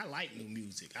new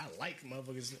music. I like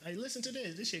motherfuckers. Hey, listen to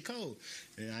this. This shit cold.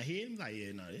 And I hear him like,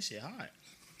 yeah, no, this shit hard.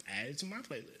 Add it to my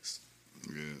playlist.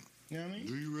 Yeah. You know what I mean?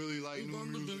 Do you really like new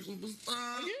music?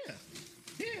 Yeah.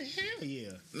 Yeah, hell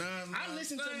yeah. I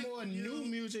listen to more new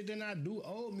music than I do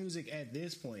old music at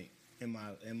this point in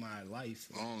my life.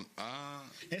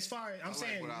 As far as I'm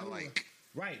saying, what I like.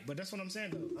 Right, but that's what I'm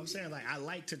saying though. I'm saying like I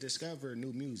like to discover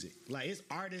new music. Like it's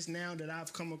artists now that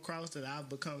I've come across that I've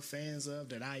become fans of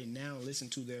that I now listen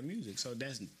to their music. So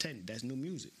that's new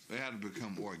music. They have to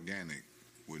become organic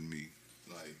with me.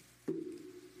 Like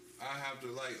I have to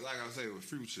like I say with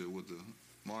Future with the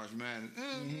March Madness.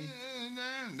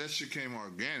 That shit came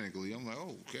organically. I'm like,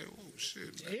 oh okay, oh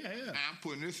shit. Yeah. I'm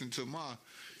putting this into my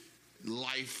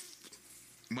life's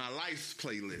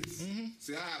playlist. Mm-hmm.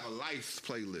 See, I have a life's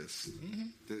playlist. Mm-hmm.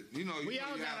 That, we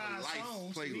all got have our a life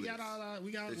songs. playlist. We got all our.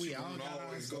 We all got our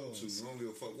always go to. songs. I don't give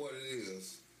a fuck what it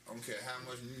is. I don't care how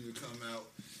much music come out,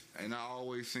 and I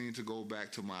always seem to go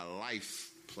back to my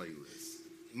life playlist.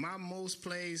 My most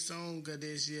played song of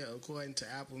this year, according to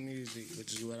Apple Music,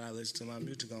 which is what I listen to my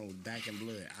music on, was Back in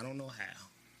Blood. I don't know how.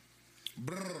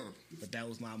 Brr. But that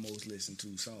was my most listened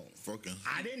to song. Fucking.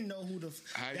 I didn't know who the.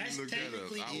 How that's you look that up?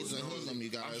 technically I was you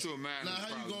guys. I'm sure man. Now, how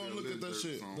you gonna look at that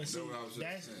shit?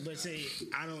 But see,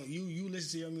 I don't. You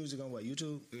listen to your music on what?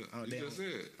 YouTube? Yeah, Oh, you just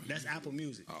said. That's Apple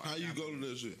Music. Oh, How you go to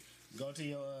that shit? Go to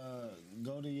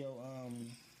your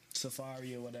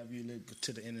Safari or whatever you look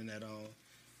to the internet on,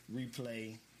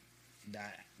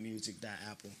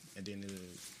 replay.music.apple, and then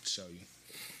it'll show you.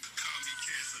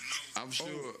 I'm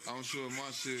sure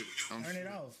my shit. Turn it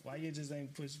off. Why you just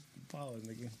ain't push pause,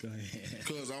 nigga? Go ahead.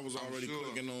 Because I was already sure.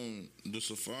 clicking on the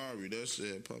Safari. That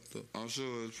shit popped up. I'm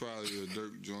sure it's probably a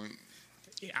Dirk joint.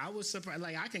 Yeah, I was surprised.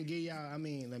 Like, I can give y'all. I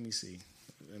mean, let me see.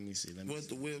 What's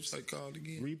the website called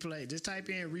again? Replay. Just type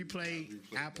in replay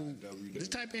Apple.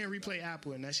 Just type in replay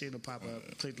Apple, and that shit will pop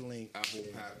up. Click the link.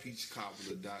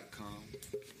 ApplePiePeachCobbler.com.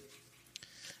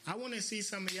 I want to see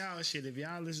some of y'all shit. If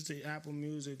y'all listen to Apple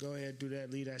Music, go ahead, do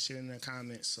that. Leave that shit in the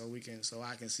comments so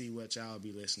I can see what y'all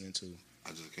be listening to. I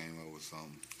just came up with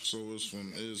something. So it's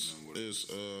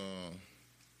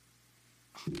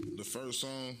the first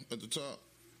song at the top.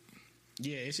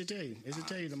 Yeah, it should tell you. It should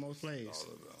tell you the most plays.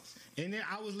 And then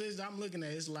I'm looking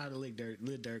at it's a lot of Lil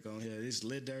Durk on here. It's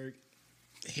Lil Durk,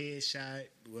 Headshot,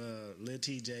 Lil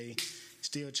TJ,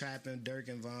 Still Trapping, Durk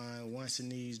and Vaughn, Once in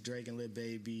These, Drake and Lil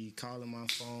Baby, Calling My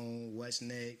Phone, What's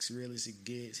Next, Real As It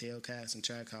Gets, Hellcats and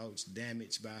Trackhawks,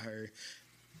 Damaged by Her,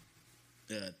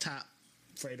 Top,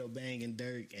 Fredo Bang and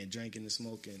Durk, and Drinking and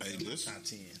Smoking. Hey, top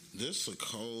 10. This a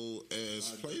cold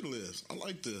ass playlist. I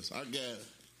like this.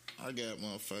 I got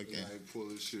motherfucking. I pull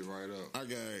this shit right up. I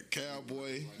got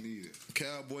Cowboy. I need it.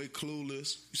 Cowboy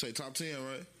Clueless. You say top 10,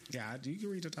 right? Yeah, you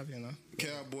can read the top 10 now.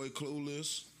 Cowboy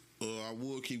Clueless. I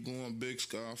Would Keep Going, Big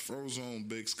Sky. Frozone,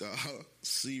 Big Sky.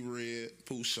 C-Red,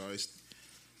 Pooh Shiesty.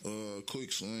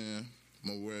 Quick Slam,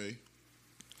 My Way.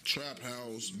 Trap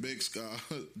House, Big Sky.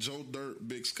 Joe Dirt,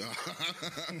 Big Sky.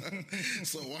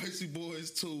 So Whitey Boys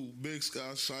 2, Big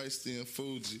Sky, Shiesty, and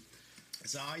Fuji.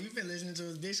 So all you've been listening to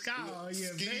is Big Sky all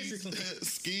year, basically.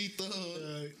 Ski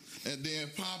Thug, and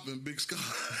then Poppin' Big Sky.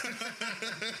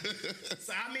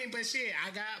 So I mean, but shit,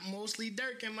 I got mostly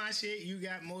Durk in my shit. You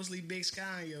got mostly Big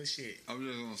Sky in your shit. I'm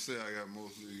just gonna say I got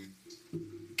mostly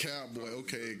Cowboy.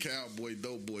 Okay, Cowboy,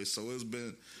 Dope Boy. So it's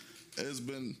been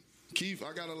Keith.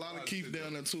 I got a lot of Keith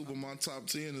down there too, but my top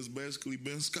 10 has basically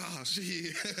been Sky.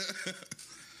 Shit.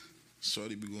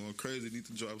 Shorty be going crazy. Need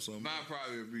to drop something. mine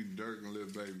probably be Dirk and Lil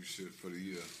Baby shit for the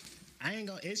year. I ain't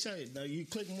gonna. It show you. No, you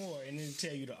click more and then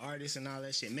tell you the artist and all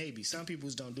that shit. Maybe some people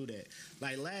don't do that.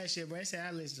 Like last year, bro, I said I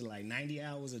listened to like 90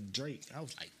 hours of Drake. I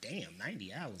was like, damn,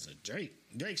 90 hours of Drake.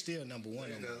 Drake's still number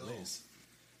one on my list.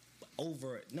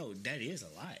 That is a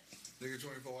lot. Nigga,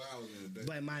 24 hours in a day.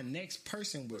 But my next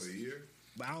person was. For a year?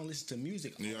 But I don't listen to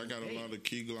music. Yeah, I got a lot of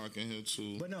Key Glock in here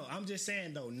too. But no, I'm just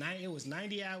saying though, it was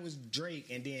 90 hours Drake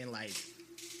and then like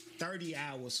 30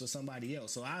 hours for somebody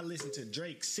else. So I listened to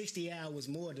Drake 60 hours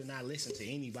more than I listened to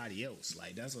anybody else.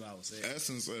 Like that's what I was saying.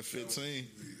 Essence at 15.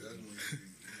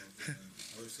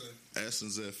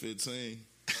 Essence at 15.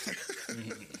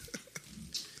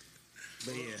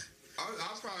 But yeah. I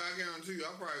guarantee you,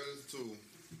 I probably listen to.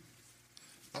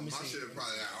 My shit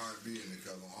probably got R&B in it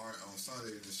because on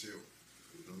Sundays and shit,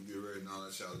 don't get ready and all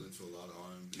that shit. I listen to a lot of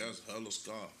R&B. That's hella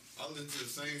Sky. I listen to the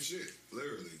same shit,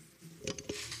 literally.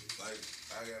 Like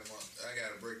I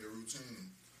gotta break the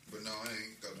routine, but no, I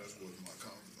ain't. Cause that's what my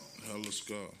comfort zone. Hella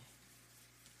Sky.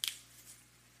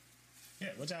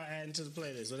 Yeah, what y'all adding to the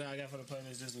playlist? What y'all got for the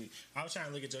playlist this week? I was trying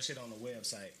to look at your shit on the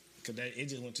website because it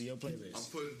just went to your playlist. I'm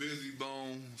putting Busy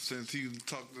Bone since he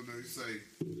talked to the say.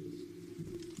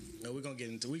 No, we're gonna get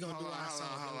into. We're gonna do our song.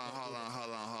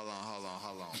 Hold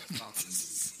on. Talk to me.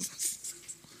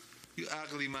 You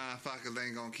ugly motherfuckers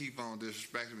ain't gonna keep on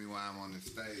disrespecting me while I'm on this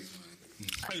stage, man.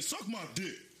 Hey, suck my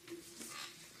dick.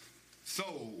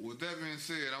 So, with that being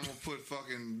said, I'm gonna put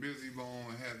fucking Busy Bone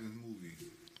and Heaven's movie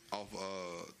off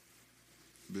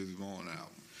Busy Bone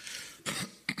album.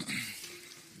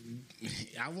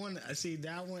 I want to see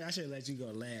that one. I should let you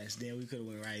go last. Then we could have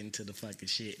went right into the fucking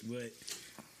shit. But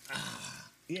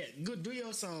yeah, good. Do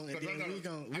your song, and then we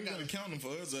gonna count them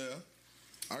for us.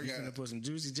 I gonna put some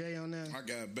Juicy J on there. I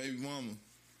got Baby Mama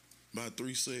by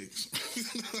 3-6.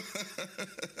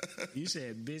 You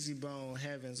said Busy Bone,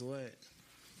 Heavens, what?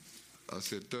 I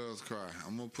said Thugs Cry.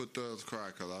 I'm gonna put Thugs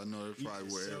Cry because I know that's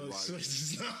probably where everybody. Switch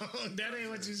the song. That ain't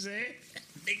what you said,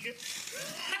 nigga.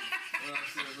 What I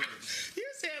said, look. You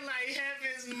said like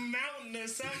Heaven's Mountain or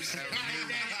some shit like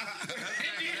that.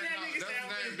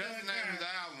 That's the name of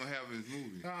the album, Heaven's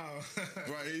movie. Oh.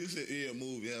 Right, he said, yeah,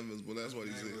 movie Heavens, but that's what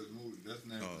he said. That's the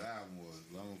name of the album was.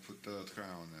 I'm gonna put Thugs Cry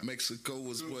on there. Mexico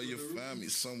is where you find me,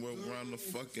 somewhere around the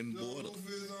fucking border. The roof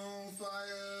is on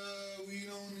fire. We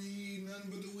don't need nothing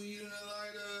but the weed and the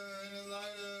lighter.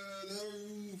 The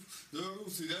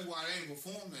roof. See, that's why they ain't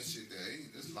perform that shit there.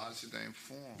 There's a lot of shit they ain't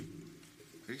perform.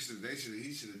 He should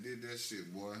have did that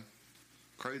shit, boy.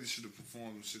 Crazy should have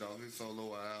performed some shit off his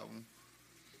solo album.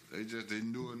 They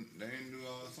didn't do all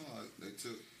the songs. They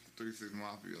took 3 6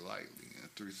 Mafia lightly, and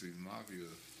 3 6 Mafia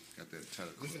got that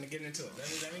We telecom. finna get into it.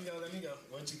 Let me go.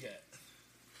 What you got?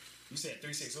 You said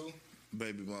 3 6 who?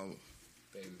 Baby mama.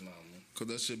 Baby mama. Cause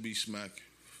that should be smacking.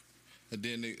 And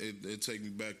then it take me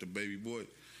back to Baby Boy.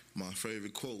 My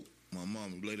favorite quote. My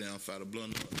mama lay down, fat a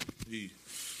blunt up. He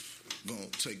gonna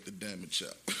take the damage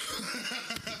out.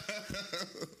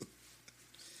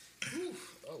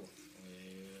 Oh.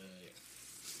 Yeah.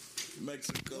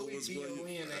 Mexico was B.O.N. going.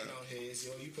 ain't on his.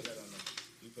 Yo, you put that on there.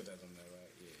 You put that on there,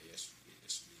 right? Yeah, yes,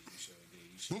 you sure did.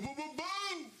 You sure. Boom, boom, boom,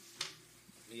 boom.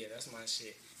 Yeah, that's my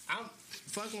shit. I'm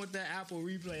fucking with that Apple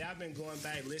Replay. I've been going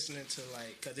back listening to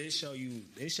cause it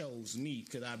shows me,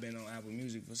 cause I've been on Apple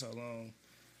Music for so long.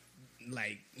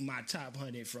 Like my top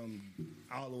 100 from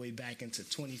all the way back into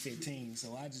 2015.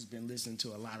 So I just been listening to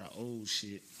a lot of old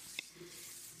shit.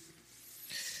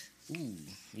 Ooh,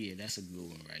 yeah, that's a good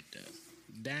one right there.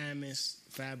 Diamonds,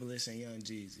 Fabulous, and Young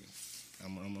Jeezy.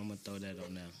 I'm gonna throw that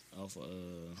on now off of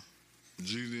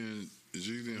Jeezy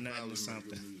and Nothing Fowler or something.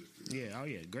 make good music, too. Yeah, oh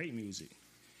yeah, great music.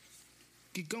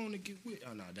 Get going to get with.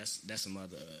 Oh no, that's some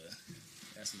other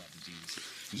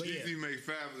Jeezy. But Jeezy yeah, make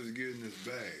Fabulous get in his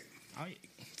bag. oh, yeah.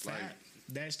 Like-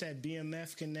 That's that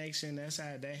BMF connection. That's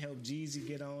how that helped Jeezy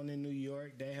get on in New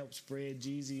York. That helped spread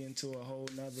Jeezy into a whole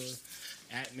nother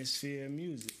atmosphere of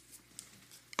music.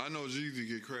 I know Jeezy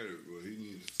get credit, but he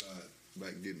needs to start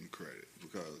back getting credit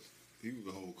because he was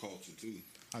the whole culture too.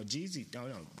 Oh, Jeezy, no,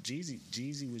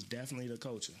 Jeezy was definitely the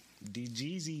culture.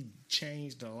 Jeezy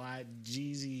changed a lot.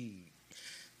 Jeezy,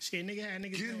 shit, nigga had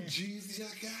niggas Get him, saying- Jeezy, I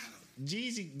got him.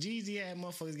 Jeezy had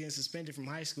motherfuckers getting suspended from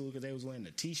high school because they was wearing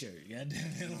a t-shirt.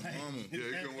 Goddamn, like, Mama. Yeah,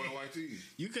 he couldn't wear white tees.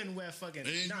 you couldn't wear fucking.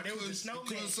 And No, you there was a couldn't- snowman. you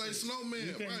couldn't say tee. snowman,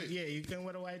 You couldn't- right. Yeah, you couldn't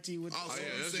wear the white tee with. Oh, Oh, yeah,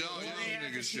 that's y'all They young had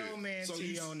the nigga shit. snowman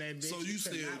tee on that bitch. So you could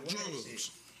said not wear that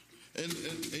drugs.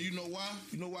 shit. And you know why?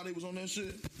 You know why they was on that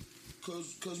shit?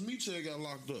 Cause Meech had got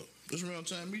locked up. This around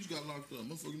time Meech got locked up.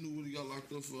 Motherfucker knew what he got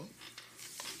locked up for.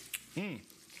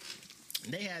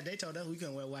 They told us we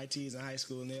couldn't wear white tees in high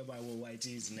school, and everybody wore white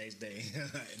tees the next day.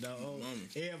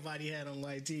 Everybody had on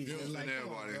white tees. You It's don't like, think come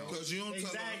on, everybody bro. on. Cause you don't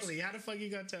Exactly. How the fuck you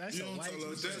gonna tell? That's You a don't white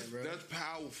tell us tee, That's, bro. that's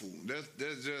powerful. That's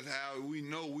just how we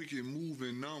know we can move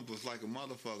in numbers like a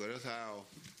motherfucker. That's how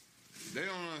they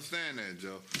don't understand that,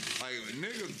 Joe. Like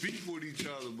niggas beef with each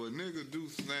other, but niggas do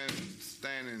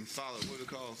stand in solid. What it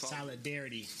called?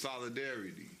 Solidarity.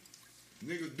 Solidarity.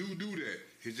 Niggas do that.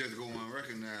 It's just go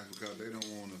unrecognized because they don't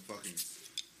want to fucking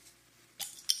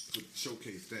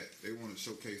showcase that. They want to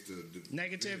showcase the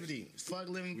Negativity. Fuck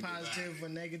living We positive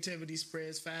when negativity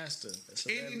spreads faster. That's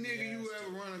what Any that nigga you has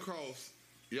ever run across,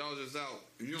 y'all just out.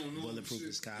 You don't know Bulletproof shit.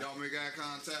 is cop. Y'all make eye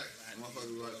contact.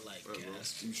 Motherfucker Like like, what, bro?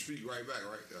 gas. You speak right back,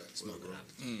 right? What, bro?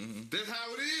 to- That's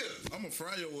how it is. I'ma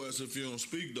fry your ass if you don't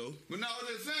speak though. But now what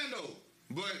they're saying though.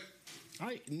 But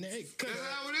Alright, that's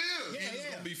how it is. Yeah, It's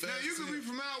gonna be Now fast. you can be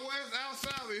from out west, out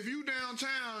south. If you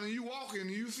downtown and you walking and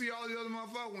you see all the other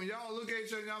motherfuckers, when y'all look at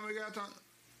each other, y'all make eye contact.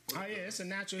 Oh yeah, it's a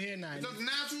natural head nod. It's a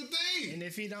natural thing. And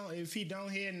if he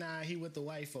don't head nod, he with the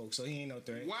white folks, so he ain't no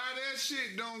threat. Why that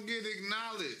shit don't get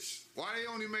acknowledged? Why they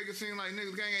only make it seem like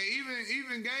niggas gang?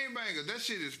 Even gangbangers, that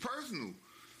shit is personal.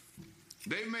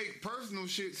 They make personal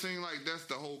shit seem like that's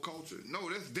the whole culture. No,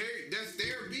 that's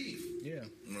their beef. Yeah.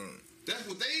 Right. That's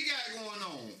what they got going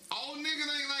on. All niggas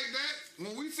ain't like that.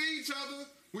 When we see each other,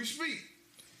 we speak.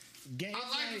 Gang I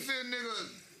like to see a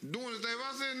nigga doing his thing. If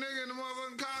I see a nigga in the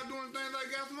motherfucking car doing things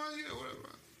like got some money, yeah, whatever.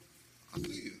 I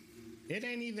see you. It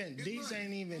ain't even. It's These fine.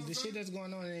 ain't even. The Okay. shit that's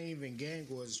going on ain't even gang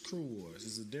wars. It's crew wars.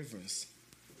 It's a difference.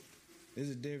 There's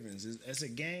a difference. It's a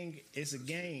gang. It's a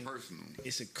gang. Personal.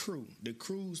 It's a crew. The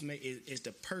crews make it's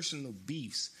the personal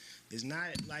beefs. It's not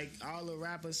like all the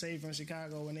rappers say from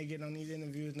Chicago when they get on these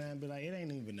interviews now and be like, it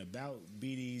ain't even about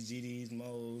BDs, GDs,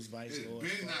 Mo's, Vice It's Lords.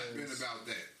 been not Foes. been about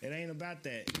that. It ain't about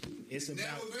that. It's about.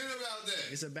 Never been about that.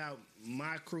 It's about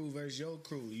my crew versus your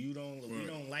crew. We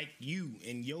don't like you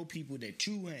and your people that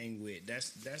you hang with.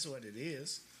 That's what it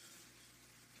is.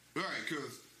 Right,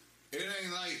 cause it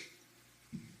ain't like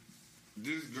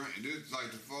this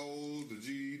like the foes, the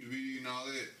G, the BD, and all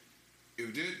that.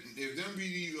 If them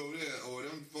BDs over there or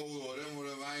them foes or them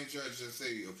whatever, I ain't trying to just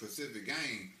say a Pacific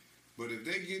gang, but if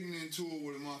they getting into it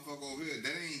with a motherfucker over here,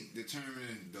 that ain't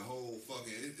determining the whole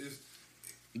fucking. It's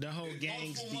The whole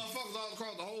gang's multiple beef. motherfuckers all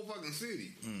across the whole fucking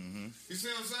city. Mm-hmm. You see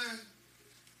what I'm saying?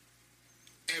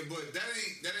 But that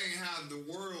ain't how the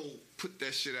world put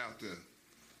that shit out there.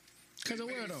 Cause the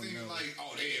They world don't seem know. like,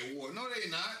 oh, they at war. No, they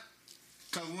not.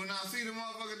 Cause when I see the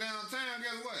motherfucker downtown,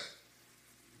 guess what?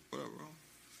 What up, bro?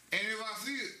 And if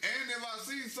I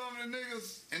see some of the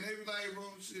niggas and they be like, bro,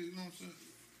 shit, you know what I'm saying?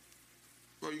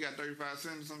 Bro, you got 35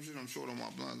 cents or some shit? I'm short on my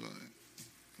blunt on it.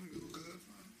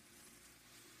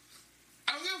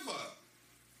 I don't give a fuck.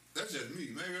 That's just me.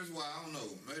 Maybe that's why, I don't know.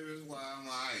 Maybe that's why I'm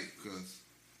alright, cause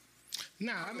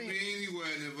Nah, I I mean, could be anywhere,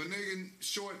 and if a nigga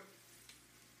short,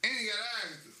 and he got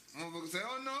asked, motherfucker say,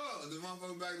 oh no, the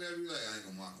motherfucker back there be like, I ain't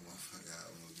gonna mock a motherfucker out,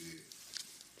 I'm gonna do it.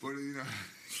 But you know,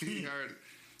 he heard it.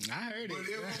 I heard But it.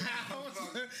 if a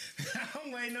motherfucker,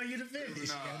 I'm waiting on you to finish.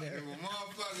 nah, if a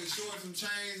motherfucker short some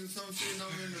chains and some shit, and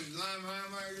I'm in the line behind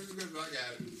my ass, I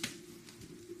got it.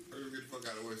 Hurry up, get the fuck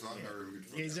out of the way, so I hurry up, get the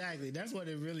fuck Exactly. That's what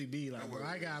it really be like. That's Bro, what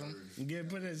I it got him.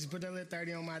 Put that little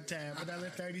 30 on my tab. Put that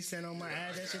little 30 cent on my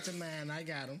add that shit to mine. I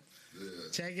got him. Yeah.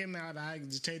 Check him out. I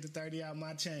just take the 30 out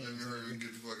my chain. Let me hurry and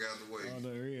get the fuck out of the way. On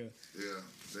the real. Yeah.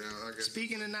 Damn, I guess.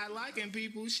 Speaking of not liking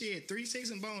people, shit, 3 6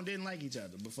 and Bone didn't like each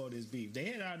other before this beef.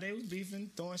 They was beefing,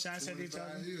 throwing shots at each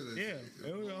other. 25 years, that Yeah,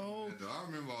 shit. it was a whole. I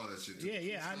remember all that shit.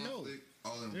 Yeah, I know.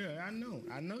 All them. Yeah, I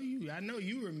know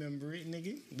you remember it,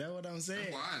 nigga. That's what I'm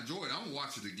saying. That's why I enjoy it. I'm gonna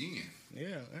watch it again.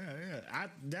 Yeah.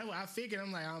 I figured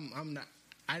I'm not.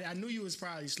 I knew you was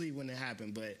probably asleep when it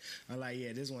happened, but I'm like,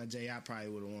 yeah, this one Jay I probably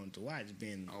would have wanted to watch.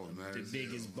 Being I was mad the as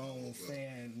biggest hell, Bone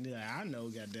fan, yeah, I know,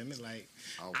 goddammit. Like,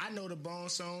 was- I know the Bone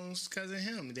songs because of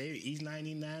him. East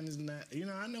 99 is not,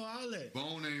 I know all that.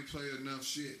 Bone ain't played enough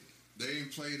shit. They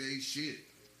ain't played a shit.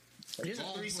 He's a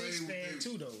Bone 3 6 played with fan them.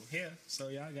 too, though. Yeah, so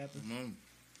y'all got the.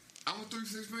 I'm a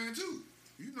 3-6 fan too.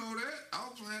 You know that. I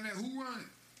was playing that. Who Run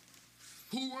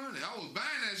It? Who Run It? I was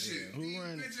buying that shit. Who These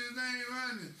Run It? bitches ain't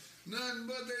running. Nothing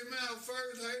but they mouth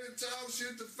first. Hate to talk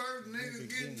shit the first. Nigga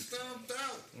getting stumped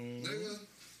out. Nigga.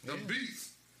 Them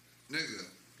beats. Nigga.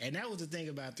 And that was the thing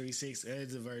about 3 6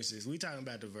 the verses. We talking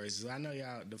about the verses. I know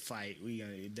y'all the fight. We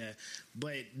gonna that,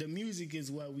 but the music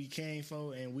is what we came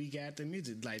for, and we got the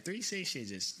music. Like 3 6 shit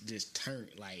just turned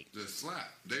like Just slap.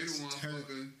 They the one turned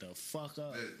fucking the fuck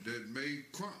up. that made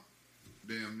Crump.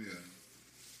 Damn near.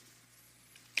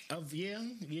 Of yeah.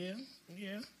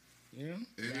 And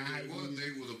if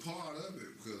they was a part of it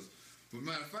because, but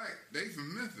matter of fact, they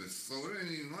from Memphis, so it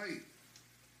ain't even like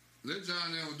Lil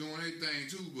Jon there was doing their thing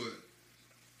too, but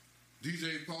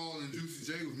DJ Paul and Juicy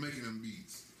J was making them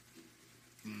beats.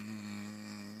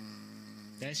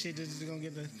 That shit just gonna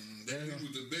get the That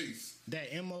was the bass.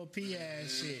 that MOP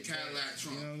ass shit. Cadillac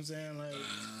Trump. You know what I'm saying? Like I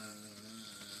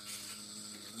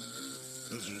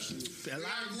a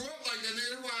grew lot up like that, nigga.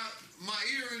 That's why my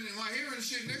hearing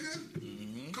shit, nigga.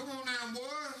 Come on now, boy.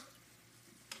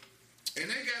 And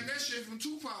they got that shit from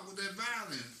Tupac with that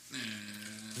violence.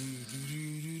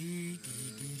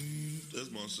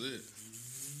 That's my shit.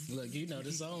 look, you know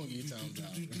the song you talking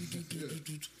about.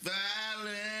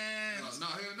 Violence. No.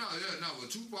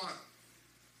 But Tupac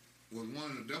was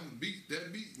one of the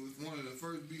that beat was one of the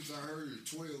first beats I heard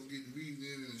 12 getting beat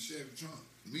in the Chevy trunk.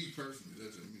 Me personally,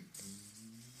 that's just me.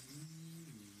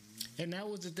 And that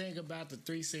was the thing about the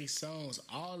 3 6 songs.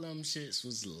 All them shits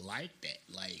was like that.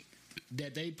 Like,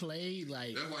 that they played,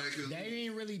 like, That's why they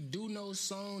didn't really do no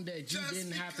song that you Just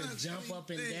didn't have to because jump up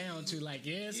and down to. Like,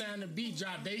 every time the beat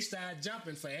dropped, they started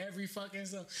jumping for every fucking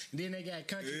song. And then they got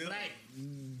Country Black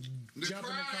jumping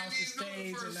crowd across ain't the even know the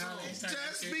stage first and all that song. type of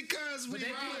Just shit. because we But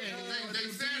they right. did. They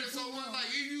said it so much like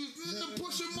if you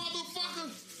push a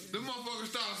motherfucker, the motherfucker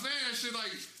started saying that shit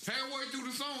like halfway through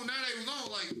the song. Now they was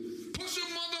on like push a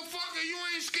motherfucker, you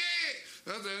ain't scared.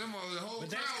 That's the whole But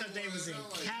that's crowd because they was in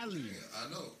like, Cali. yeah, I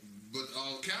know, but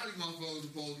all Cali motherfuckers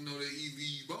supposed to know that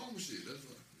EV Bone shit. That's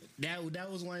why. That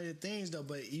was one of the things though.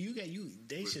 But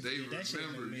they should they did that shit in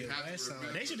the remember, you have to Midwest song.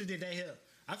 remember. They should have did that here.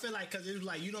 I feel like because it was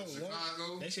like you don't Chicago?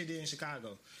 want. They should did in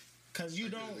Chicago. Cause you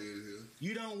don't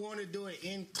want to do it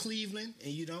in Cleveland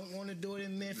and you don't want to do it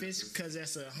in Memphis because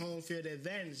that's a home field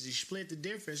advantage. You split the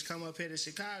difference, come up here to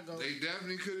Chicago. They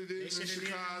definitely could have did it in shoulda did it in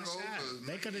Chicago. the South. 'cause,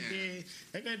 They could have man, did.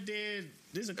 They could have did.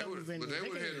 There's a couple of venues. But they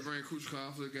would have had to coulda- bring Cooch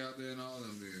Conflict out there and all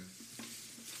them there.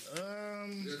 Yeah,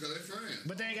 because they friends.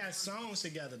 But they ain't got songs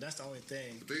together. That's the only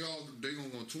thing. But they gonna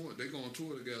go tour. They gonna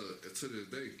tour together to this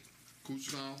day.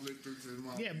 Cooch Conflict, 3 6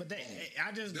 Mafia. Yeah, but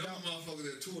I just Them don't. motherfuckers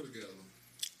that tour together.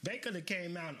 They could have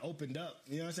came out and opened up.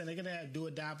 You know what I'm saying? They could have had Do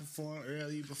or Die perform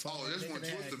early before. Oh, that's They when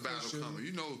coulda had Twister battle Crucial coming.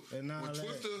 You know, and all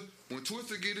that. when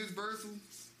Twister get his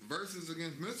verses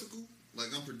against Mystical, like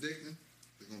I'm predicting,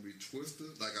 it's gonna be Twister.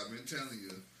 Like I've been telling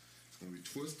you, it's gonna be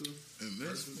Twister And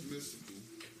versus Mystical.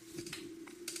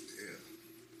 Yeah.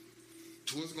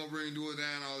 Twister gonna bring Do It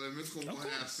Down, all that. Mystical Of gonna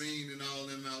have course. Fiend and all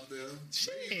them out there.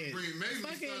 Shit. Maybe Fucking,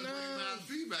 start bringing out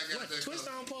feedback out What? there.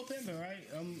 Twister on Pope Pimpin', right?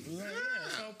 Yeah.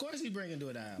 So of course he bringing Do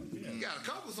It Out. Yeah. You got a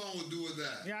couple songs with Do It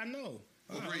Down. Yeah, I know.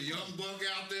 We'll bring Young Buck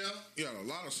out there. You got a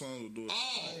lot of songs to do it.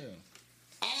 Oh,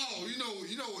 Yeah. you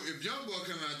know, if Young Buck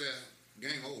come out there,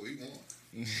 game over, he won.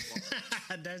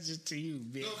 That's just to you,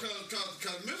 bitch. No,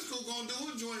 cause Mystical gonna do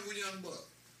a joint with Young Buck.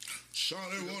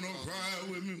 Shawty wanna ride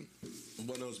with me.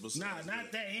 What else besides Nah,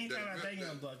 not that. He ain't talking about that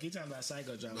Young Buck. He talking about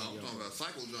Psycho Drama. No, I'm talking about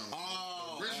Psycho Drama.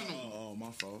 Original. Oh,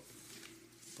 my fault.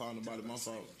 Pardon about it, my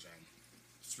fault.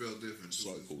 Spelled different.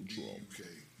 Psycho Drama. UK.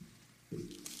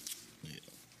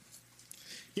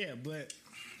 Yeah, but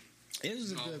it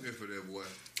was a I'm good. here for that boy.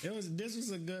 This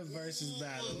was a good versus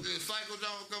battle. Did Psycho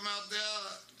Drama come out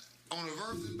there on the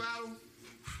versus battle?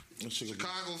 That shit gonna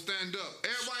Chicago stand up.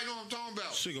 Everybody know what I'm talking about.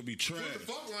 be, shit gonna be trash. Put the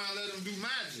fuck around, let them do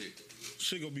magic.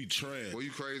 Shit gonna be trash. Boy, you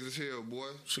crazy as hell,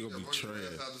 boy. Shit gonna be bring your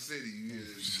trash. ass out the city.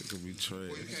 Shit gonna be Boy,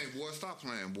 trash. you can't, boy. Stop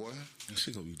playing, boy.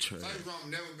 Shit gonna be trash. Psycho Drama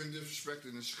never been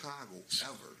disrespected in Chicago,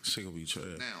 ever. Shit gonna be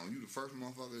trash. Now, you the first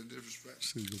motherfucker to disrespect.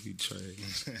 Shit gonna be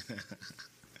trash.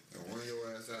 And run your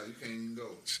ass out. You can't even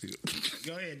go. Shit.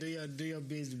 Go ahead, do your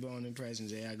busy bone impression,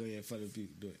 Jay. I go ahead for the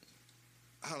people. Do it.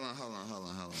 Hold on, man.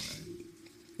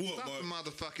 What, Stop the man?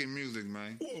 motherfucking music,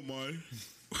 man. What, man?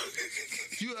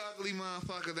 You ugly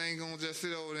motherfuckers ain't gonna just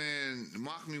sit over there and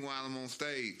mock me while I'm on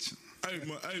stage. Hey,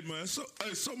 man. So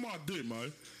my dick,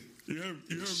 man. You heard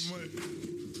me, man?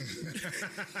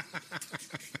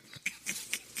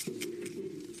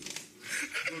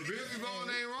 But Busy Bone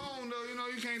ain't wrong though. You know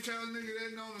you can't tell a nigga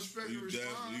that don't expect to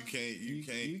respond.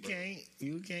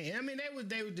 You can't. I mean, they was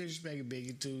disrespecting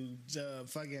Biggie too.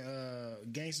 Fucking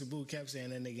Gangsta Boo kept saying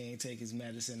that nigga ain't take his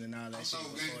medicine and all that I shit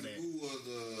thought before Gangsta that. Boo was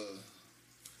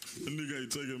The nigga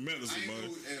ain't taking medicine, man.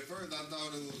 at first I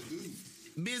thought it was a dude.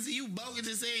 Busy, you bogus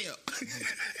as hell.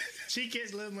 She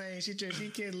kissed Lil Wayne. She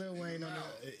kissed Lil Wayne on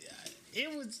the. It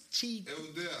was cheap. It was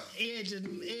there. Edge of I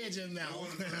wouldn't mouth.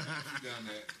 put you down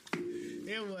that.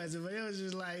 It wasn't, but it was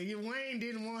just like Wayne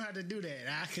didn't want her to do that.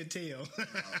 I could tell.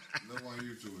 No one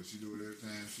used to it. She do it every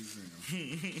time she sing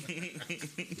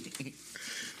them.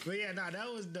 But yeah, no,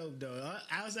 that was dope though.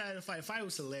 Outside of the fight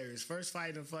was hilarious. First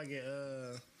fight in fucking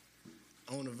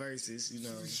on the verses, you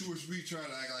know. Swiss Beat tried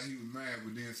to act like he was mad,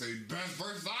 but then say best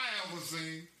verse I ever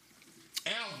seen.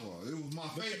 Ever. It was my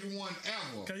favorite one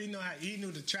ever. Cause he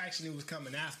knew the traction he was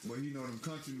coming after. But you know them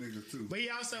country niggas too. But he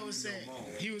also was saying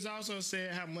also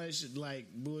saying how much like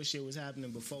bullshit was happening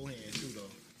beforehand too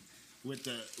though. With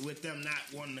them not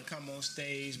wanting to come on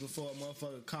stage before a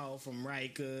motherfucker call from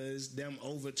Rikers, them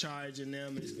overcharging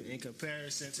them in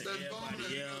comparison to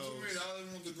everybody else. I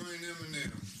didn't want to bring them in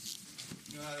there.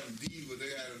 You know how them diva, they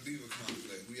had a diva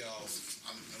complex.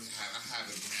 I have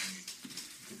it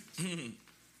behind me.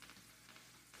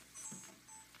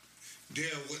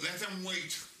 Let them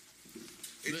wait.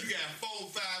 If you got 4 or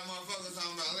 5 motherfuckers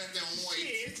talking about let them wait.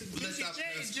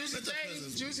 Yeah, it's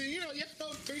Juicy J, you know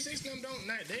 3 6 them don't.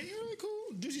 They really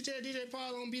cool. Juicy J, DJ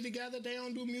Paul don't be together. They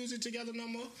don't do music together no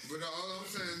more. But all I'm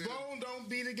saying is Bone don't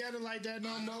be together like that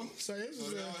no more. So this so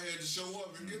was they all had to show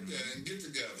up and get there and get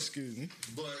together. excuse me.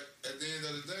 But at the end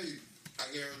of the day, I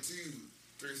guarantee you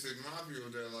 3 6 Mafia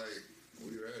they're like,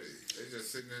 we ready. They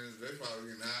just sitting there, they probably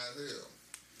getting high as hell.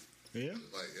 Yeah.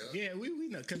 Like, Yeah, we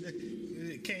know because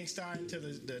it can't start until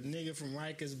the nigga from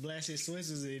Rikers bless his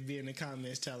Swissers and be in the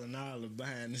comments telling all the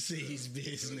behind the scenes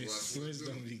business. Swiss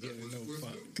don't be giving no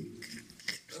fuck.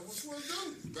 That's what Swiss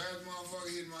do. Bad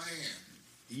motherfucker hit my hand.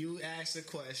 You asked a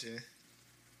question.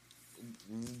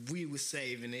 We was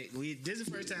saving it. This is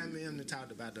the first time me and him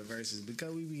talked about the verses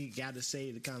because we got to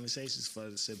save the conversations for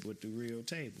the sip with the real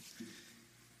table.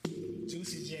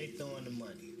 Juicy J throwing the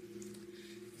money.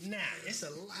 Now, it's a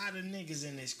lot of niggas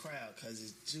in this crowd because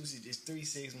it's Juicy, it's 3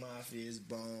 6 Mafia, it's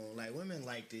Bone. Like, women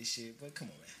like this shit, but come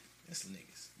on, man. It's the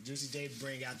niggas. Juicy J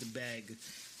bring out the bag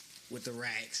with the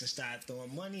racks and start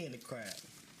throwing money in the crowd.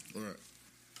 Right.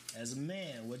 As a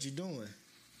man, what you doing?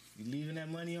 You leaving that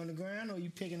money on the ground or you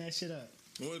picking that shit up?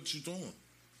 What you doing?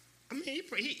 I mean, he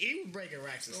was breaking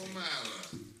racks and Don't stuff.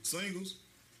 matter. Singles.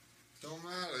 Don't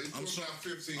matter. He I'm took showing out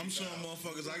 15. I'm showing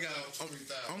motherfuckers I got.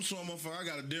 I'm showing motherfuckers I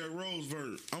got a Derrick Rose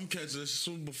verse. I'm catching this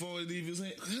soon before it leave his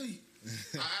hand. Hey,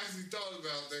 I actually thought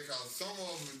about that because some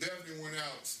of them definitely went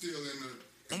out still in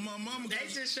the. on my mama. They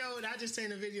just showed, I just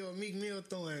seen a video of Meek Mill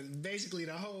throwing basically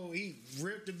he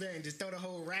ripped the band, just throw the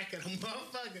whole rack at a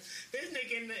motherfucker. This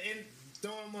nigga in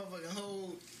throwing motherfucking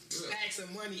whole stacks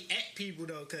of money at people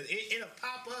though, cause it'll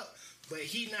pop up, but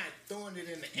he not throwing it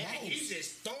in the air. He's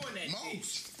just throwing that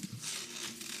bitch.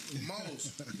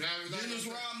 Most. Now, Dennis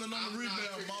Rodman on the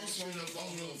rebound. Most on the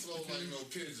the flow like no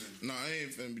pigeon. No, I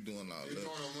ain't finna be doing all They that.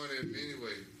 throwing no money at me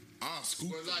anyway. I'll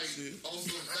scoop But that like, shit.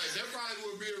 also, like, that probably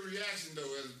would be a reaction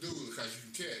though as a dude because you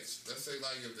can catch. Let's say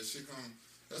like if the shit come,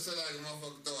 let's say like a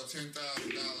motherfucker throw a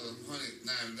 $10,000,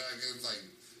 $100, that gets like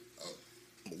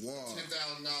Wow.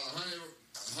 $10,000, $100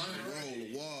 100 roll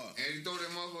of water. And you throw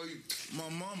that motherfucker. My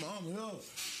mama, I'm here.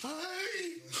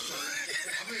 Hey.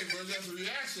 I mean, but that's a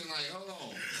reaction. Like, hold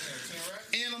on.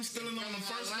 And I'm still on the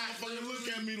first motherfucker look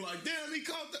at me like, damn, he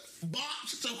caught that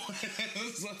box. So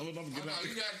I'm gonna get out.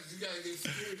 You gotta get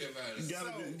security about it.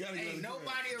 You gotta Ain't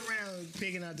nobody around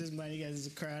picking out this money. You got this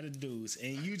crowd of dudes,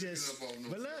 and you just.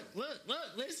 But look,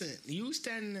 listen. You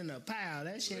standing in a pile.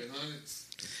 That shit.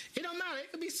 It don't matter.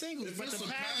 It could be singles. If but it's the a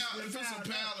pile, if it's a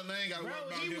pile, and I ain't gotta bro, worry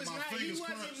about he getting was my not. He fingers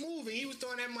wasn't crunched. moving. He was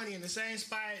throwing that money in the same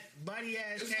spot. Buddy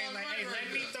ass It's came not like, right "Hey, right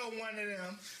let me there. throw one of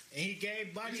them," and he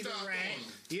gave Buddy He the started rack. throwing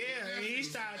them. Yeah, He and he definitely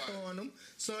started was throwing them.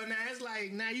 So now it's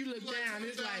like, now you look down.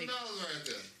 It's like. Right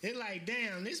there. It's like,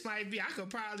 damn, this might be. I could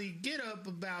probably get up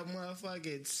about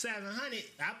motherfucking 700.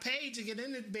 I paid to get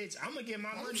in this bitch. I'm gonna get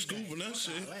my money. scooping back. that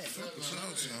Fuck shit. all that. Fuck what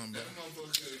y'all talking That about.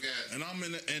 motherfucker could've got. And I'm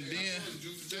in the, and then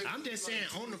I'm just saying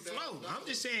on the flow. I'm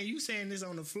just saying you saying this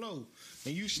on the flow,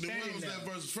 and you the when standing was there. that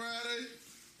versus Friday?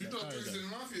 You know, Thursday. 3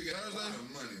 Cent Mafia got a lot of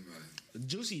money, man.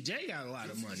 Juicy J got a lot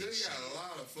of money. They got a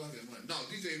lot of fucking money. No,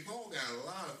 DJ Paul got a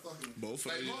lot of fucking. Both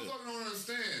of like them, motherfuckers don't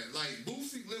understand. Like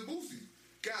Boosie, Lil Boosie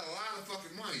got a lot of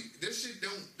fucking money. That shit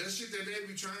that they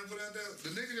be trying to put out there. The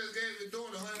nigga just gave his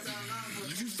daughter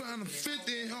 $100,000. If you find a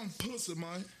 50, I'm pussy,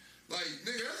 man. Like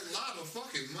nigga, that's a lot of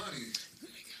fucking money.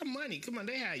 They got money. Come on,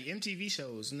 they had MTV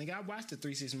shows. Nigga, I watched the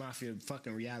 3 6 Mafia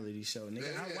fucking reality show.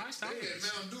 Nigga, I watched all They this.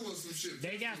 had Mountain Dew or some shit.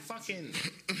 They got fucking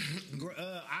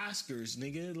Oscars,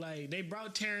 nigga. Like they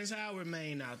brought Terrence Howard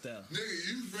Maine out there. Nigga,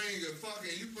 you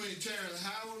bring Terrence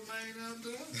Howard man out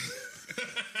there.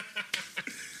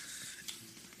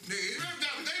 Nigga, you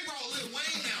remember they brought Lil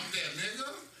Wayne out there, nigga.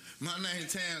 My name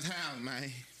Terrence Howard,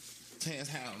 man. Terrence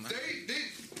Howard, man. They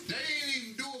didn't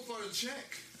even do it for the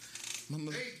check.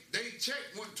 They check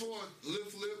went toward Lil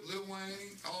Flip, Lil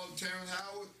Wayne, all Terrence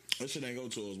Howard. That shit ain't go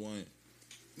towards Wayne.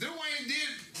 Lil Wayne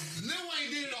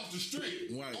did it off the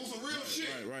street. Right. On some real shit.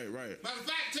 Right. Matter of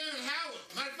fact, Terrence Howard,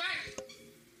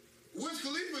 Wiz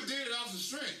Khalifa did it off the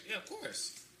street. Yeah, of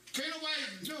course. Can't nobody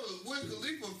do it. Wiz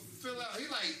Khalifa fill out. He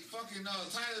like fucking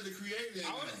Tyler the Creator.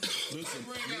 They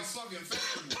bring out fucking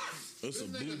festivals. This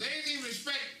nigga, they didn't even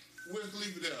respect Wiz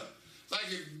Khalifa there. Like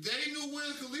if they knew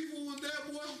Wiz Khalifa was there,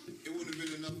 boy, it wouldn't have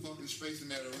been enough fucking space in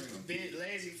that arena. Bit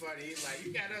lazy funny. He's like,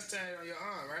 you got us tatted on your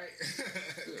arm, right?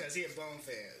 Because he a Bone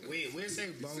fan. We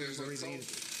say Bone is the reason.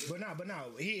 But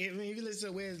no. He, I mean, if you listen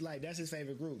to Wiz, like that's his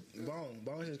favorite group. Bone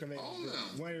is his favorite group.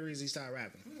 One of the reasons he started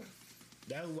rapping.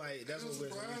 That's why. That's what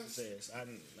Wiz Khalifa says. I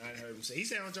heard him say. He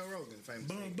said on Joe Rogan, famous.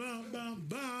 Boom. You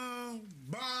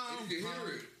can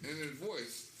hear it in his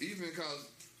voice, even because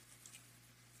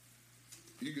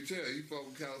you could tell he fuck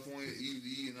with California,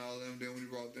 Easy and all them. Then when he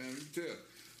brought them, you could tell.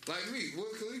 Like me,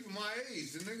 Wiz Khalifa my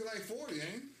age. The nigga like 40, ain't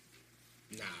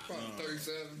he? Nah. Probably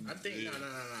 37. I think no.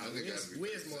 I think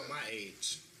Wiz more my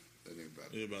age. That nigga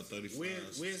about. Yeah, about 35.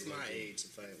 Wiz my age. In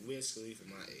fact, Wiz Khalifa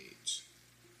my age.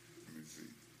 Let me see.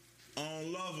 I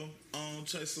don't love him. I don't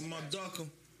chase him, I duck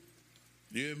him.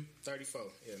 Yeah. 34.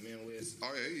 Yeah, me and Wiz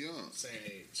Oh yeah, he young. same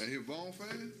age. And he a Bone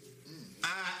fan?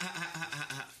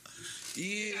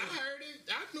 Yeah. I heard it.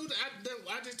 I knew.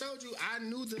 I just told you. I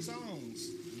knew the songs.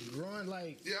 Growing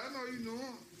like Yeah, I know you know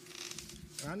him.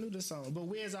 I knew the song. But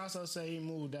Wiz also said he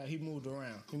moved out. He moved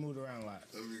around. He moved around a lot.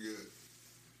 Let me get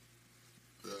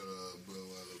that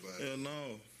Budweiser back. Hell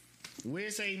no.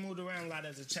 Wiz say he moved around a lot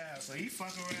as a child, so he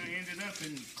fucking around ended up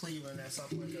in Cleveland at some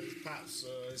point because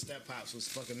his step-pops was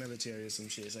fucking military or some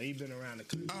shit. So he been around the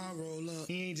country. I roll up.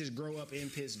 He ain't just grow up in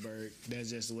Pittsburgh. That's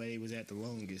just the way he was at the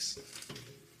longest.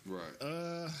 Right.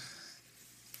 The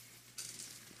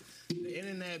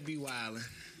internet be wildin'.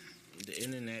 The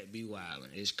internet be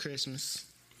wildin'. It's Christmas.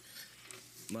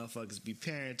 Motherfuckers be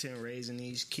parenting, raising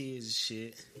these kids and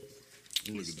shit.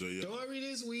 Look at Jay. Story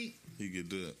this week. He get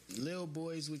that. Little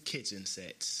boys with kitchen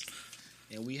sets.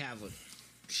 And we have a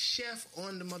chef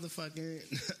on the motherfucking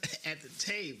at the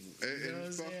table. You know what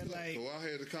I'm saying? Like, so I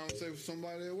had a conversation with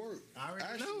somebody at work. I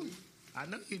already know. I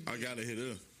know you I gotta hit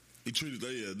her. He treated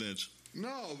that yeah, didn't you?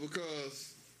 No,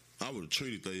 because I would have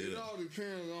treated that it yeah. all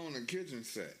depends on the kitchen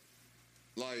set.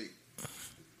 Like,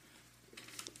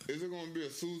 is it going to be a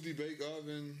Susie bake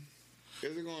oven?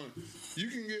 Is it going? You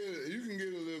can get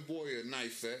a little boy a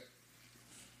knife set.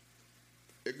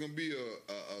 It can be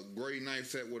a gray knife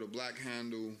set with a black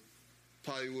handle,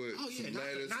 probably with some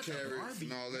lettuce, carrots,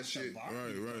 and all that shit.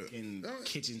 Right. In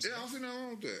kitchen set. Yeah, I don't see nothing wrong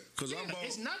with that. Cause Yeah, I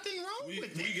it's nothing wrong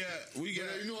with that. we got.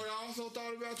 But you know what I also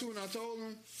thought about too, and I told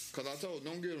him, cause I told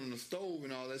don't get him the stove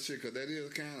and all that shit, cause that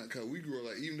is kind of, cause we grew up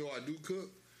like, even though I do cook,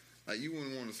 like you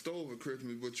wouldn't want a stove at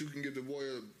Christmas, but you can get the boy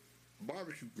a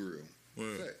barbecue grill.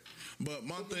 Right. Fact. But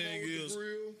my Put them thing on with the is,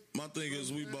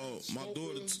 grill. we bought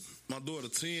my daughter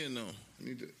 10 now.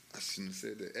 I shouldn't have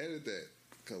said that. Edit that.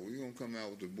 Cause we gonna come out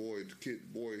with the boys,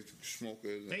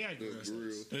 smokers, They got the grills.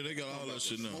 grills. Yeah, they got all that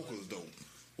shit now. Smokers though,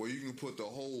 where you can put the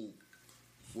whole.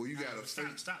 Well, you got a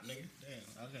fake. Stop, nigga.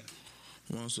 Damn.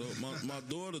 Okay. So my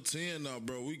daughter 10 now,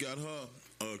 bro. We got her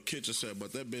a kitchen set,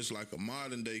 but that bitch like a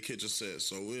modern day kitchen set.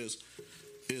 So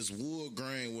it's wood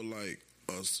grain with like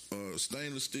a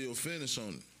stainless steel finish on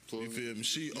it. You feel me?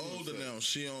 She older now.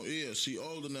 She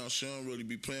older now. She don't really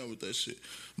be playing with that shit.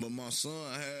 But my son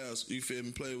has, you feel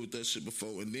me, played with that shit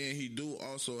before. And then he do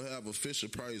also have a Fisher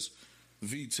Price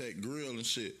VTech grill and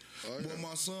shit. Oh, yeah. But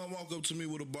my son walk up to me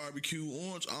with a barbecue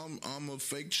orange. I'm a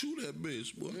fake chew that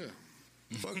bitch, boy.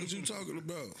 Yeah. Fuck is you talking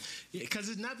about? Yeah, because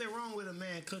there's nothing wrong with a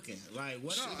man cooking. Like,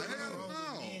 what's No, wrong hell no. with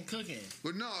a man cooking?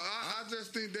 But no, I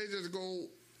just think they just go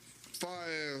far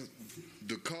as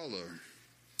the color.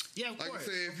 Yeah, of Like course. I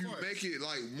say, if of you course. make it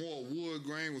like more wood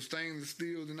grain with stainless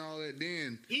steel and all that,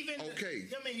 then Even okay.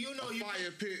 I mean, you know, a you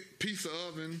fire pit, piece of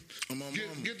oven. My mama.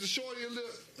 Get the shorty a little.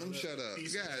 Let me shut up.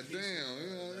 Piece- God piece-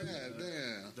 damn. God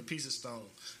damn. the piece of stone.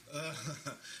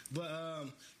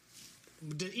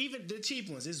 But even the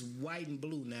cheap ones, it's white and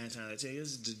blue 9 times out of 10.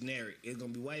 It's generic. It's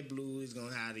gonna be white, blue. It's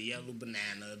gonna have the yellow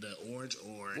banana, the orange.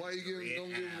 Why you red don't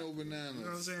give apple. no bananas? You know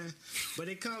what I'm saying? But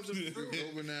it comes with fruit.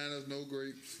 No bananas, no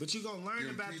grapes. But you gonna learn Give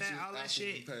 'em about peaches, that, all that apples,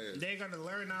 shit. and pears. They're gonna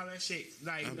learn all that shit.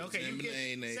 Like, Apples okay, and you get,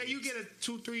 mayonnaise. say you get a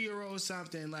 2-3-year-old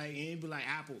something like, and you be like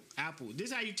apple.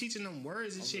 This how you teaching them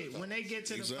words and shit. When they get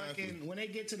to Exactly.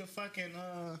 the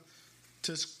fucking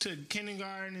to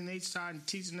kindergarten and they start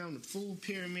teaching them the food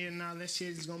pyramid and all that shit,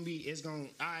 it's gonna all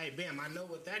right, bam, I know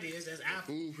what that is. That's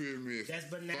apple. Food pyramid. That's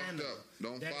banana. Fucked up.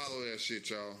 Don't That's- follow that shit,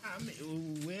 y'all. I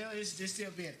mean, well, it's still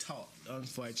being taught,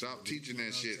 unfortunately. Stop teaching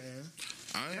that shit. You know what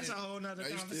I'm saying? That's a whole nother I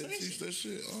used to conversation. teach that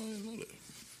shit. I didn't know that.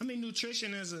 I mean,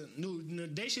 nutrition is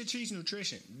they should teach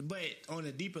nutrition, but on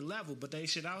a deeper level. But they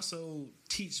should also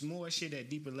teach more shit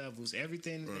at deeper levels.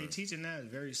 Everything that they Right. teaching now is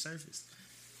very surface.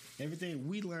 Everything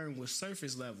we learn was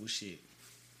surface level shit.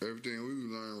 Everything we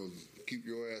learned was keep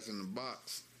your ass in the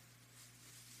box.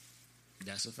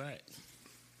 That's a fact.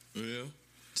 Yeah.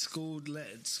 School.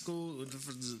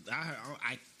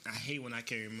 I hate when I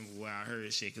can't remember where I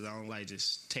heard shit because I don't like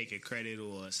just taking credit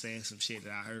or saying some shit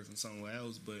that I heard from somewhere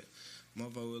else. But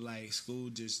motherfucker was like, school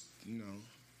just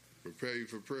Prepare you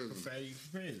for prison. prepare you for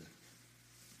prison.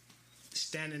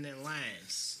 Standing in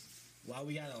lines. Why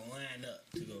we gotta line up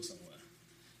to go somewhere?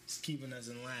 It's keeping us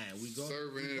in line. We go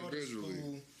Serving we go to individually.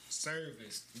 school,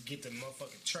 service. You get the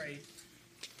motherfucking tray.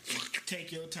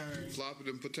 Take your turn. Flopping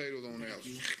them potatoes on there.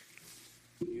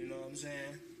 You know what I'm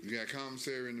saying? You got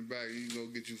commissary in the back. You can go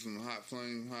get you some hot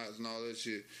flame hots and all that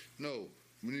shit. No,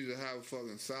 we need to have a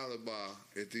fucking salad bar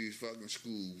at these fucking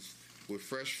schools with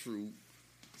fresh fruit.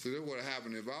 So that's what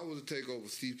happened. If I was to take over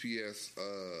CPS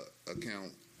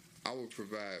account, I would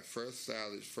provide fresh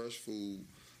salads, fresh food,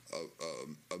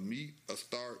 a meat, a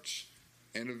starch,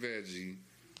 and a veggie.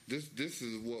 This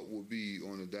is what would be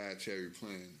on the dietary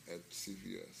plan at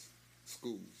CPS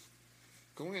schools.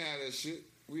 Cause we had that shit.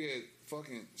 We had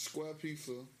fucking square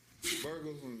pizza,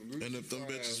 burgers, and greasy And if them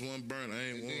fries. bitches wasn't burnt, I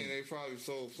ain't And want then them. they probably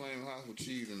sold flame hot with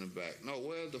cheese in the back. No,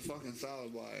 where's the fucking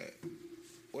salad bar at?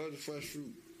 Where's the fresh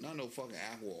fruit? Not no fucking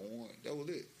apple or orange. That was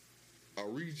it. A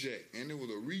reject. And it was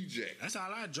a reject. That's all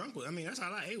I drunk with. I mean, that's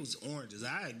all I ate was oranges.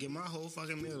 I'd get my whole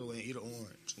fucking meal away and eat an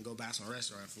orange and go buy some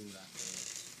restaurant food out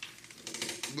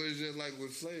there. But it's just like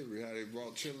with slavery, how they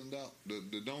brought chillin' out,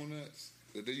 the donuts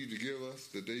that they used to give us,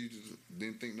 that they used to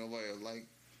didn't think nobody else liked.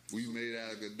 We made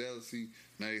out of a delicacy.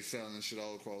 Now they selling that shit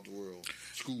all across the world.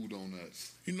 School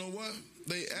donuts. You know what?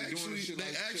 doing this shit like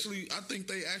I think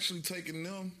they actually taking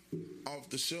them off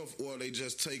the shelf, or they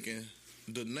just taking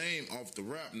the name off the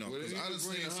wrap now. Well, they Because I need done to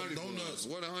bring seen the some honey donuts buns.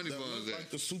 Where the honey that buns look at? like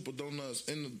the super donuts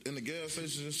in the gas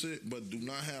stations and shit, but do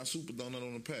not have super donut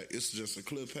on the pack. It's just a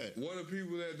clear pack. What are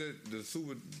people that the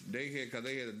super they had? Cause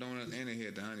they had the donut and they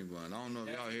had the honey bun. I don't know if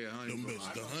y'all had honey Them bun.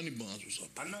 bitches, the honey buns was up.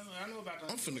 I know about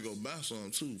that. I'm finna go buy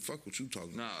some too. Fuck what you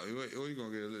talking about. Nah, where you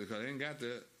gonna get it? Cause they ain't got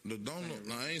that. The donut,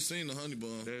 nah, I ain't seen the honey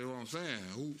bun. That's what I'm saying.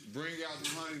 Who bring out the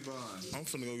honey buns? I'm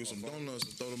finna go get some donuts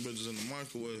and throw them bitches in the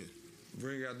microwave.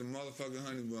 Bring out the motherfucking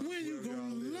honey buns. When you Whoever y'all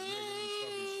gonna is, love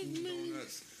making them fucking me? school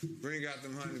donuts. Bring out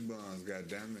them honey buns. God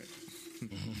damn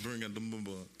it. Bring out the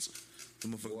buns. The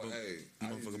motherfucker,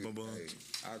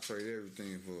 I trade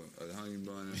everything for a honey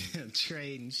bun.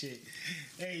 Trading shit.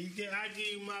 Hey, I give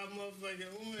you my motherfucker.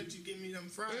 Why don't you give me them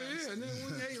fries? Yeah, nigga,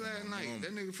 when you ate last night,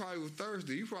 that nigga probably was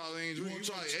thirsty. You probably ain't drink. You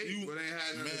probably ate, but ain't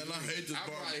had nothing. Man, I hate this I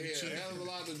probably barbecue had a chicken. hell of a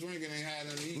lot to drink and ain't had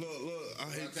nothing to eat. Look, I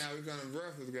By hate the time we come to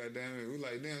breakfast, goddamn it, we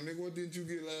like, damn, nigga, what did you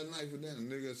get last night for dinner?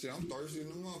 Nigga said, I'm thirsty in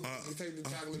the motherfucker. Let me take the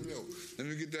chocolate milk. Let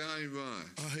me get that honey bun.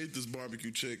 I hate this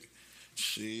barbecue chicken.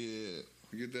 Shit.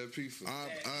 Get that pizza.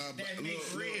 That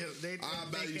McRib. I'll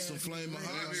buy you some flaming That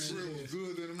hot. McRib was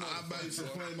good in the I'll buy you some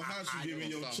flaming hot. You give me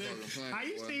your chicken. I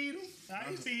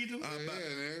used to eat them.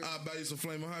 I'll buy you some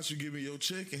flaming hot. You give me your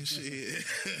chicken. Shit.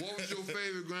 What was your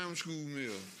favorite grammar school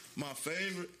meal? My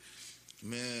favorite,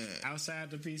 man.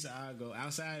 Outside the pizza, I'll go.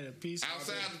 Outside the pizza.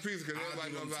 Outside the pizza, because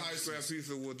everybody knows about the scrap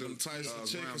pizza with them Tyson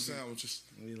chicken graham sandwiches.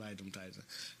 We like them Tyson.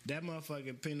 That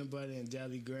motherfucking peanut butter and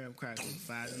jelly graham cracker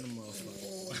fried in the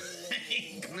motherfucker.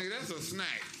 Nigga, that's a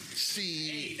snack.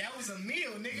 Hey, that was a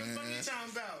meal, nigga. What you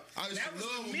talking about? That was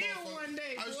a meal one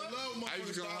day, boy. I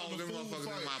used to go home with them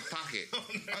motherfuckers in my pocket.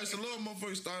 I used to love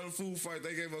motherfuckers starting a food fight.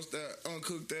 They gave us that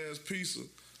uncooked ass pizza.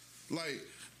 Like,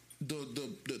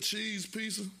 the cheese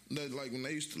pizza, that like when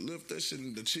they used to lift that shit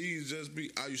and the cheese just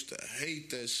be, I used to hate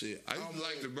that shit. I used to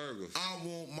like the burgers. I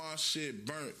want my shit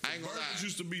burnt. I ain't gonna lie. Burgers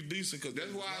used to be decent because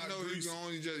that's why I know you can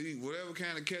only just eat whatever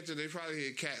kind of ketchup. They probably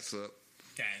had catsup.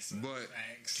 But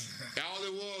all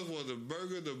it was a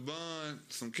burger, the bun,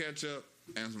 some ketchup,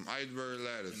 and some iceberg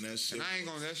lettuce. And I ain't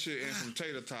gonna that shit and some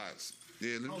tater tots.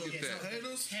 Yeah, let me get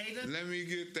that. Let me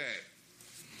get that.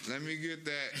 Let me get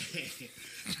that.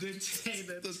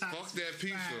 Fuck that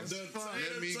pizza.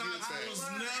 Let me get that. I was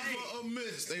never a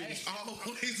miss. They was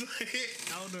always a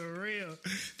hit. On the real.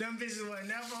 Them bitches were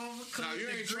never overcooked. Now, you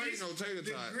ain't trading no tater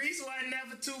tots. The grease wasn't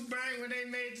never too burnt when they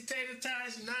made the tater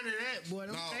tots. None of that, boy.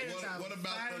 Them tater tots. What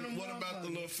about the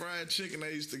little fried chicken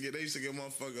they used to get? They used to get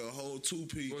motherfucker a whole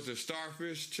 2-piece. What's the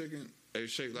starfish chicken? They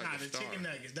shaped like a star. The chicken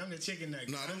nuggets. Them the chicken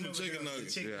nuggets. Them the chicken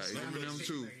nuggets. Yeah, give me them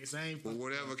too. With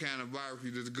whatever kind of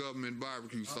barbecue, this government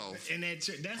barbecue sauce. And that's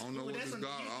I don't know what this God.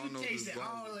 I don't know what this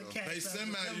God. Hey,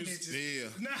 somebody used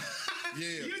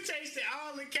You tasted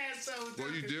all the cat sauce.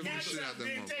 Well, you different shit out there,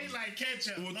 motherfucker. It tastes like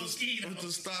ketchup. With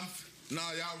the stuff. Nah,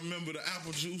 y'all remember the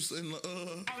apple juice in the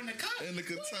in the cup, in the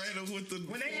container with the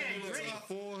when they had grape.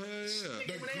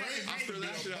 The grape. I feel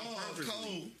that shit out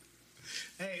perfectly.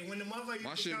 Hey, when the motherfucker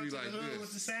used to come to the hood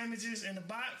with the sandwiches in the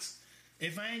box,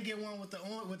 if I ain't get one with the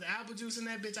apple juice in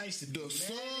that bitch, I used to do the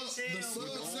sub sandwiches.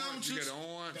 You get the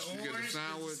orange, you get the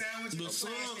sandwich. The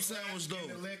sub sandwich though.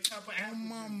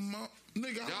 My mom.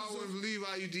 Nigga, y'all wouldn't believe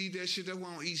how you eat that shit. That's why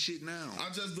I don't eat shit now. I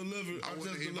just delivered. I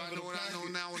know what I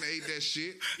know now when I ate that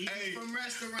shit. Hey, from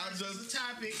restaurants. That's a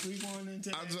topic. We going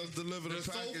into. I just delivered a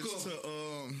package to.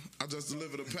 I just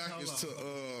delivered a package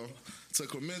to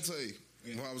Clemente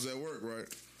while I was at work. Right,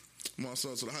 my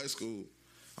son to the high school.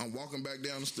 I'm walking back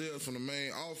down the stairs from the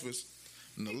main office,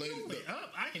 and the lady.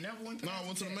 I ain't never went. No, I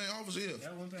went to the main office. Yeah,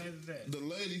 I went past that. The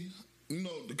lady. You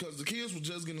know, because the kids were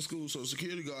just getting to school, so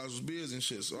security guards was busy and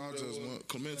shit. So I just went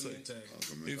Clemente.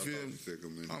 You feel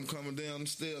me? I'm coming down the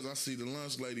stairs. I see the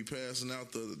lunch lady passing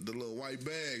out the little white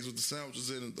bags with the sandwiches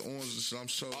in it, the oranges and shit. I'm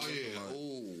so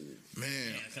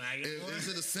man. Can I get one? Is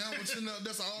it a sandwich in there?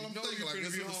 That's all I'm thinking. Like,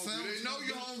 is it a sandwich? They know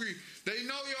you're hungry. They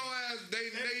know your ass. They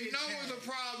know it's a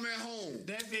problem at home.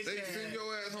 That bitch they send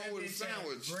your ass home with a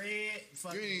sandwich. Bread.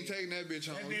 You ain't taking that bitch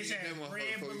home. That bitch had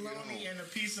bread, bologna, and a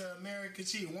piece of American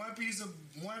cheese. One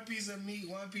piece of meat,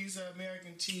 one piece of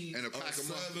American cheese, and a pack of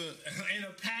mustard. And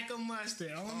a pack of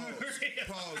mustard.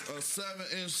 Pause. A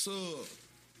 7-inch sub.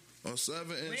 A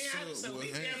 7-inch sub. So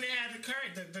we damn near had the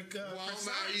current, the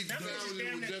croissants. That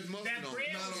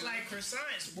bread was like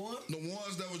croissants, boy. The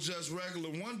ones that was just regular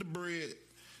Wonder Bread.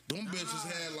 Them bitches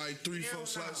had like 3-4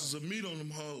 slices of meat on them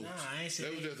hoes. Nah, I ain't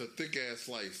that was just a thick ass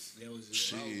slice. That was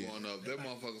shit. I was going up. That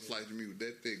motherfucker sliced meat was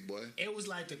that thick, boy. It was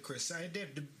like the croissant.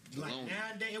 Like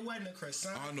nowadays, it wasn't a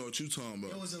croissant. I know what you talking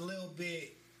about. It was a little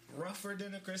bit rougher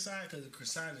than a croissant because the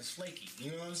croissant is flaky.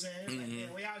 You know what I'm saying? It's like,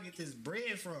 man, where y'all get this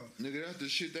bread from? Nigga, that's the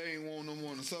shit they ain't want no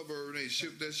more in the suburb. They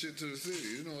shipped that shit to the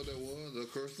city. You know what that was? The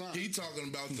croissant. He talking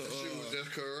about the. That shit was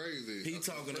just crazy. He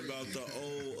talking about the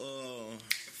old.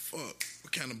 Fuck.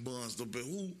 What kind of buns?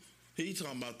 He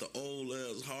talking about the old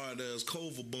ass, hard ass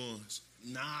Cova buns.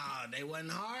 Nah, they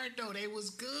wasn't hard though. They was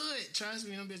good. Trust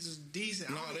me, them bitches decent.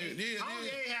 Nah, they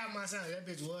have my son. That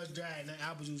bitch was dry and that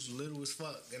apple juice was little as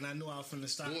fuck. And I knew I was finna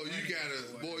stop.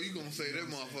 Boy, you gonna say that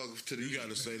motherfucker to the. You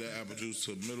gotta say that apple juice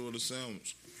to the middle of the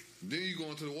sandwich. Then you go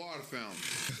into the water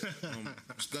fountain.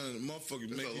 Standing, motherfuckers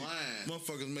It's make a you, line.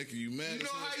 motfuckers making you mad.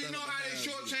 You know how they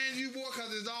shortchange you, boy?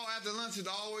 Because it's all after lunch. It's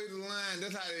always the line.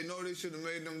 That's how they know they should have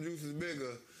made them juices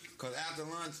bigger. Because after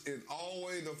lunch, it's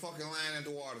always the fucking line at the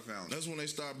water fountain. That's when they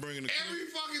start bringing the Every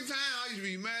fucking time, I used to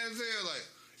be mad as hell. Like,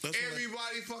 That's when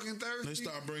everybody fucking thirsty. they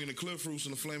start bringing the Cliff Fruits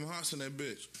and the Flaming Hots in that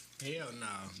bitch. Hell no,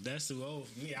 that's too old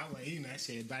for me. I wasn't eating that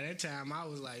shit. By that time, I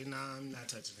was like, nah, I'm not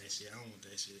touching that shit. I don't want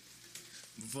that shit.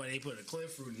 Before they put a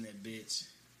Cliff Fruit in that bitch.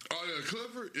 Oh, yeah,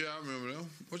 Clifford? Yeah, I remember them.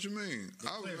 What you mean? I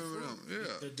Cliff remember them. Fruit.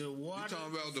 Yeah. The water. You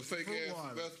talking about the fake fruit ass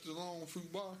water. Sylvester Stallone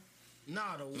fruit bar?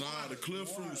 Nah, the water. Nah, the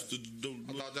Cliff water. Fruits.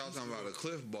 I thought y'all talking about a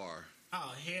Cliff Bar.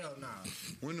 Oh, hell no.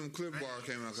 When them Cliff Bars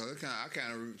came out, because I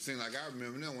kind of seemed like I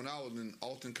remember them when I was in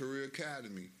Alton Career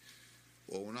Academy.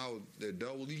 Or when I was at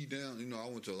Double E down, you know, I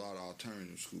went to a lot of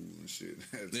alternative schools and shit.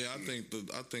 Yeah, I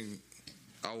think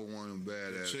I was one of them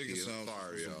badass chicken kids. sounds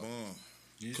Sorry, was a y'all. bomb.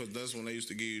 Because that's when they used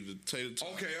to give you the tater tots.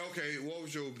 Okay. What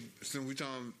was your, since we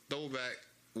talking throwback,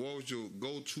 what was your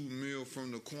go-to meal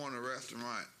from the corner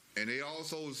restaurant? And they all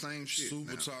sold the same shit.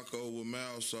 Super now. taco with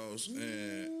mild sauce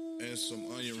and some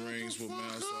onion rings with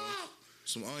mild sauce.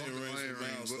 Some onion rings with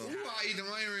mild sauce. Ooh, I eat them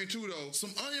onion rings too, though.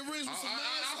 Some onion rings with some I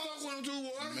mild fuck sauce. with them too,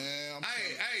 boy. Man, I'm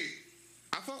Hey,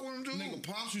 I fuck with them too. Nigga,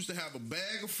 Pops used to have a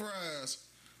bag of fries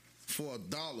for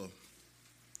 $1.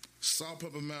 Salt,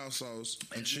 pepper, mild sauce,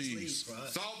 and cheese.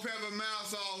 Salt, pepper, mild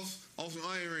sauce on some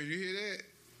onion rings. You hear that?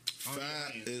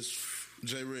 Five is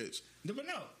J. Rich. But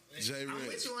no. J. I'm Rich.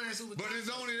 with you on that super But it's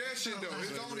taco. only that shit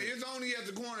though. It's only at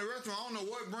the corner restaurant. I don't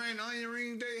know what brand onion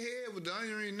ring they had, but the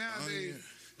onion ring nowadays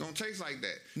don't taste like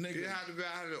that. Nigga, it had to be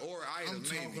out of the or item. I'm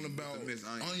talking maybe, about with the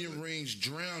Miss onion rings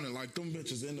drowning like them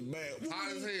bitches in the bag.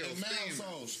 Hot as hell, And mild steaming.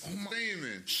 sauce. Oh my.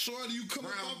 Steaming. Shorty, you come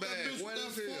Brown up that bag, bitch wet with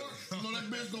as that hell. fork. You know that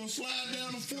bitch gonna slide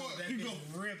down the fork. That You bitch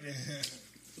go. ripping.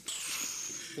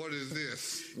 What is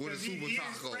this? What is super he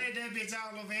taco? spread that bitch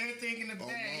all over everything in the bag.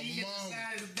 my He hit mama. the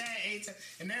side of the bag 8 times.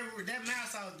 And that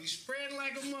mouse sauce be spreading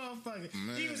like a motherfucker.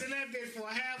 Man. He was in that bitch for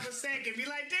a half a second. Be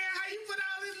like, damn, how you put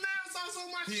all this mouse sauce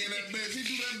on my He in shit? that bitch. He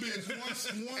do that bitch once.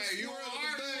 Hey, you don't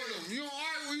argue with him. You don't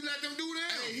argue. You let them do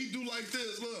that. Hey, he do like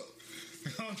this. Look.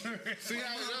 See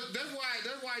how that's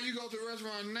why you go to a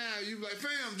restaurant now. You be like,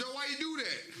 fam, Joe, why you do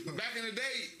that? Back in the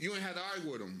day, you ain't had to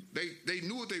argue with them. They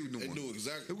knew what they were doing. They knew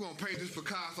exactly. We're gonna paint this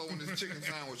Picasso on this chicken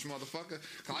sandwich, motherfucker.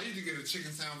 I used to get a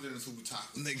chicken sandwich and a super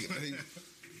taco. Nigga.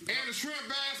 And a shrimp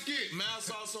basket. Mild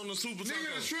sauce on the super taco.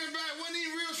 Nigga, the shrimp bag wasn't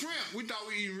even real shrimp. We thought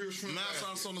we eating real shrimp. Mild basket.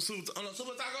 sauce on the super taco.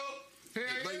 Hell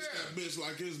They yeah. that bitch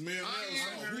like his man.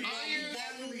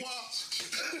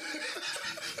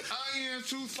 Onion,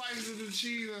 2 slices of the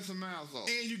cheese and some mild sauce.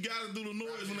 And you gotta do the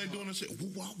noise when they doing this shit. Woo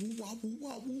wah woo wah woo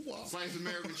wah woo wah. Slice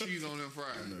American cheese on them fries.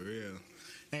 Real.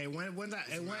 Hey, when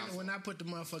I put the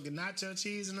motherfucking nacho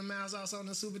cheese and the mouse sauce on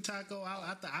the super taco,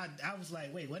 I was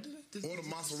like, wait, what did this? Or the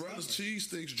mozzarella cheese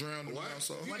sticks drowned in What? mild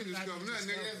sauce. You What can did I discover do that,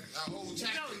 discover? nigga. That's a whole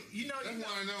tactic. You know, That's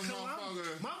one of them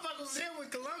motherfuckers. Motherfuckers was here when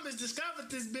Columbus discovered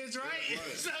this bitch, right?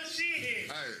 Right. So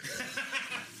shit.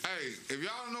 Hey, if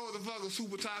y'all don't know what the fuck a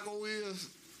super taco is,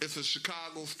 it's a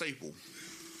Chicago staple.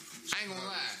 I ain't gonna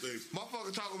lie.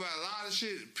 Motherfucker talk about a lot of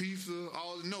shit, pizza,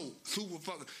 no, super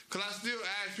fucking. Cause I still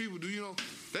ask people, do you know,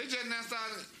 they just now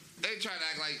started, they try to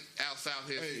act like out south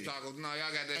here, Hey. tacos. No,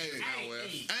 y'all got that shit out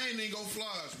west. I ain't even gonna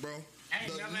flies, bro. I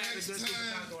ain't The never had a next good super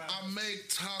time taco out. I make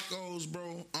tacos,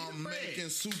 bro, I'm bread. making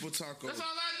super tacos. That's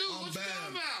all I do. I'm What you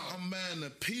talking about? I'm buying the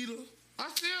pita. I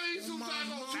still eat super my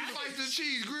tacos, 2 mama. slices of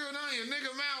cheese, grilled onion,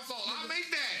 nigga, mouth sauce. I make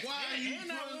that. Why are you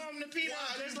And I putting- warm the pita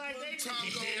why just you like they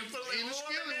putting did. taco Put a In the little oil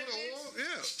skillet in with that the oil,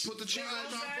 yeah. Put the cheese on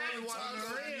top of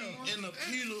it.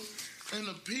 Real. in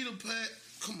the pita pack?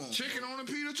 Come on, Chicken on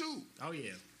the pita too. Oh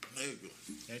yeah. nigga.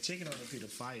 That chicken on the pita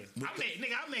fire.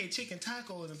 I made chicken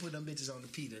tacos and put them bitches on the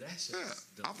pita. That shit.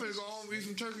 Yeah, I'm finna go home and eat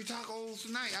some turkey tacos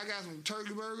tonight. I got some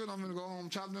turkey burgers. I'm finna go home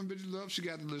and chop them bitches up. She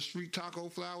got the little street taco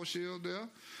flour shield there.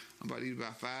 I'm about to eat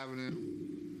about 5 of them.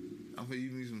 I'm finna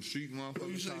eat me some street motherfuckers.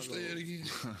 You say tacos. say it again?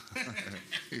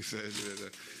 He said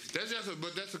that.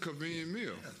 That's a convenient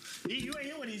meal. You ain't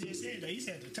hear what he just said though. He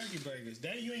said the turkey burgers.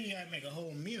 That you ain't gotta make a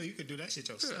whole meal. You could do that shit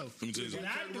yourself. Let me tell you What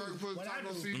I do, Turkey burger, put what I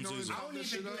taco do, seasoning on it, I chop don't that even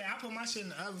shit do up. that. I put my shit in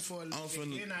the oven for a little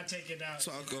bit, then I take it out.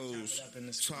 Tacos. Chop it up in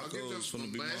the Tacos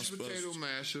finna be my mashed potato special.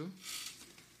 masher.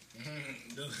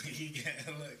 He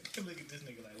got look at this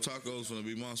nigga like. Tacos finna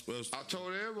be my special. I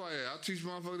told everybody, I teach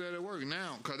motherfuckers that at work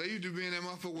now. Because they used to be in that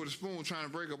motherfucker with a spoon trying to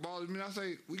break up all of me. I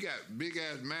say, we got big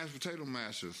ass mashed potato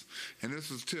mashers. And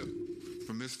this is tip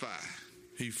from Miss Five.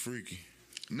 He freaky.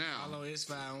 Now, Follow his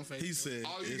file on Facebook. He said,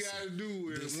 all you it's- gotta do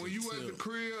is this when is you at the tip.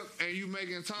 crib and you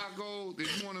making tacos,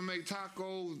 if you want to make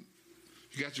tacos,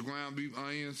 You got your ground beef,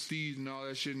 onions, seeds, and all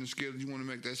that shit in the skillet. You want to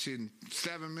make that shit in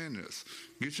 7 minutes.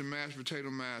 Get your mashed potato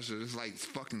masher. It's like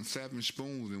fucking 7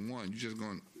 spoons in one. You just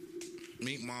going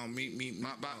Meat, mom, meat.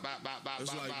 bop, bop, bop, bop, bop, It's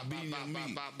bop, like bop, beating bop, your bop,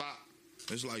 meat. bop, bop.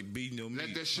 It's like beating your meat.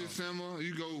 Let that shit simmer.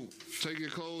 You go take your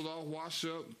clothes off, wash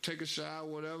up, take a shower,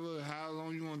 whatever. How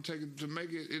long you want to take it to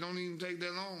make it? It don't even take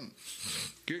that long.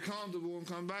 Get comfortable and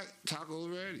come back.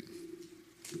 Tacos ready.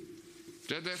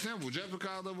 Just that simple. Just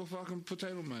because of a fucking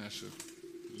potato masher.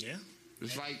 Yeah.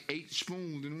 It's like 8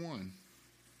 spoons in one.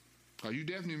 Cause you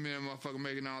definitely man motherfucker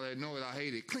making all that noise. I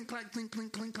hate it. Clink, clack, clink,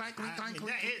 clink, clink, clack, clink, clack, clink,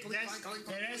 clink, clink, clack, clink,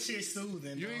 clink. That shit's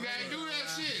soothing. You though. ain't gotta do that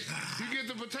shit. You get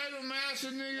the potato masher,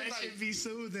 nigga. That Like, shit be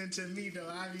soothing to me though.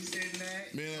 I be sitting there.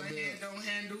 Man, My man. head don't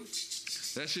handle.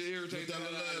 that shit irritates the What's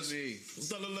hell that out of last- me. What's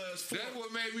that last four? That's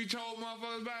what made me told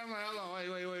motherfuckers back. I'm like, hold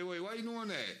on, wait. Why you doing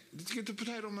that? Just get the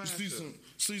potato masher.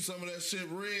 See some of that shit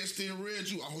red, still red.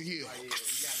 You, oh yeah. Yeah, you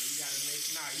gotta make.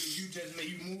 Nah, you just make.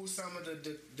 You move some of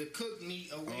the cooked meat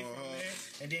away from there,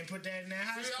 and then put that in that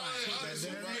hot See, spot. all that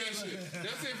shit.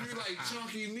 That's if you like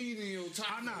chunky meat in your taco.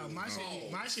 Oh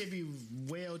no, my shit be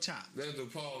well chopped. That's the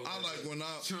pause. I like when I.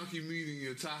 chunky meat in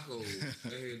your tacos.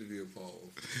 That had to be a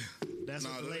pause. That's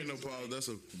Nah, what the there ain't no ladies. problem. That's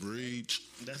a breach.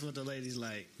 That's what the ladies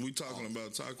like. We talking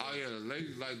about taco. Oh yeah, the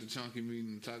ladies like the chunky meat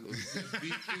in the tacos.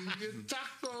 Beef in your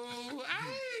taco.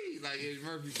 Hey, like Eddie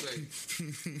Murphy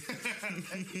say.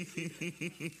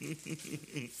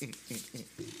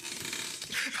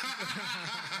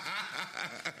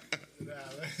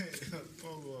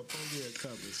 Pour me a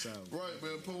cup or something. Right,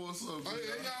 man. Pour us up. Oh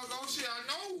yeah, y'all go shit. I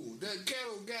know that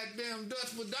kettle goddamn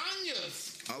Dutch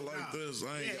Padanias. I like this.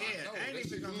 I ain't. Yeah, know, I ain't that even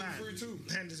shit gonna lie. gluten-free,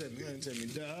 too. Hand it to me.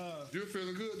 Duh. You're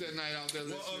feeling good that night out there.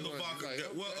 What other vodka?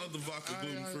 What other vodka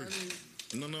gluten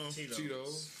free? No.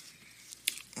 Cheetos.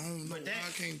 I don't know But why that-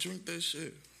 I can't drink that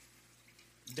shit.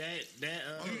 Yeah,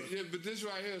 but this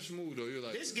right here is smooth though. You're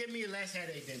like, This give me less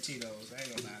headache than Cheetos. I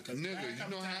ain't gonna lie. 'Cause nigga, last you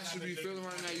couple know how I times should I've be been feeling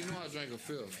drinking right now. You know I drank a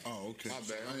fifth. Oh, okay. My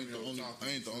bad. I ain't the only. I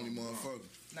ain't the only motherfucker.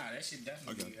 Nah, that shit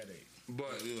definitely Okay. give me headache.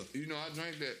 But Yeah. you know I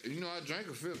drank that. You know I drank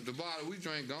a fifth. The bottle we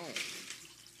drank gone.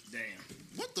 Damn.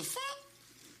 What the fuck?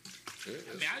 Yeah,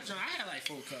 I mean, I had like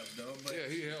 4 cups though, but yeah,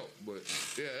 he helped, but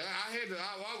yeah, I had to.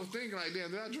 I was thinking like, damn,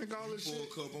 did I drink all this Pour a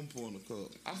shit? cup. I'm pouring a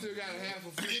cup. I still got a half a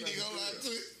I fifth. ain't gonna lie to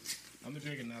it. I'm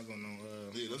drinking not gonna know.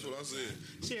 Yeah, that's what I said.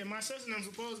 Shit, my sister and I'm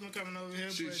supposed to be coming over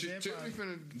here, She but they're Tiffany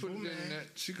probably- finna put it Boo, in man. that.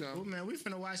 She Oh come. man, we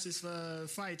finna watch this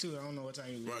fight too. I don't know what time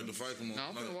you. Right, the fight come on. Now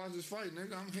I'm finna watch this fight,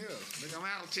 nigga. I'm here. Nigga, I'm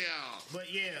out here.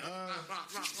 But yeah,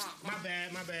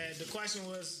 my bad. The question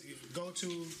was go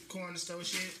to corner store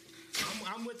shit.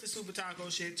 I'm with the Super Taco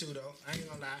shit too though. I ain't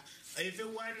gonna lie. If it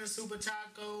wasn't a Super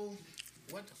Taco,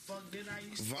 what the fuck did I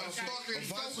used to Vice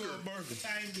or a burger?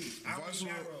 Italian beef. I want Vice or-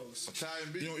 gyros.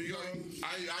 Italian beef. You don't eat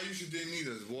gyros? I used to didn't eat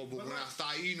it, boy, but when I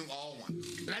started eating them, all one.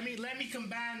 Let me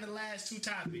combine the last 2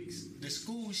 topics. The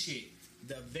school shit.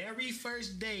 The very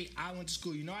first day I went to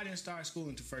school, you know I didn't start school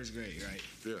until 1st grade, right?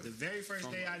 Yeah. The very first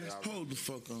day I didn't. Hold the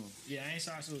fuck on. Yeah, I ain't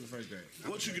started school in 1st grade.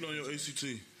 What you get on your ACT?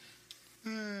 Like a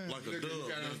Nigga, you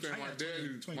gotta dub. understand, I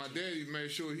got my daddy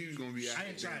made sure he was gonna be I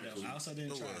didn't try though. I also didn't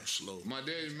No try. way, slow. My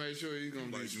daddy made sure he gonna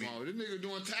be Like me. small. This nigga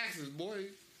doing taxes, boy.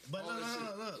 But All that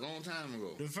shit. look. Long time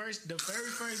ago. The very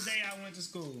first day I went to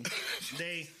school,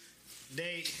 they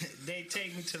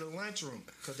take me to the lunchroom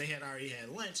because they had already had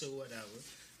lunch or whatever,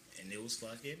 and it was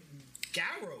fucking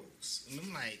gyros, and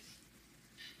I'm like,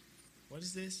 what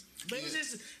is this? But it was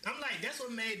just, I'm like, that's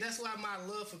why my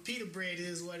love for pita bread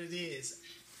is what it is.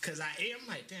 Cause I'm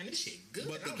like, damn, this shit good.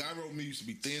 But the gyro meat used to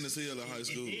be thin as hell in high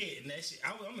school. It did, and that shit.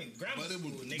 I'm in grammar But it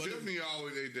school, was- nigga. but it- Tiffany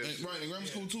always ate that shit. Right, in grammar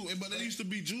school too. But it used to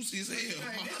be juicy as hell.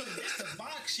 Right, this the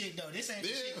box shit though. This ain't the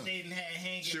shit Yeah. they didn't have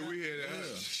hanging. Shit, up. we had that.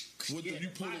 With Yeah, the, you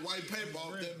the pull the box white shit paper was off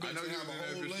real. that I bitch know and you have a was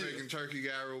whole in there layer. making turkey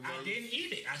gyro I burger. didn't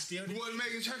eat it. I still You didn't. wasn't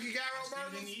making turkey gyro I still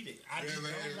burger? didn't eat it. I You just ever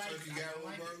don't had a like turkey it. I gyro don't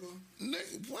like it. burger?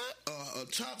 Nigga, what? A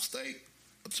chopped steak?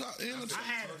 A chop and a I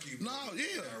had No,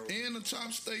 yeah. And a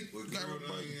chopped steak With gyro grilled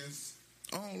burger. onions.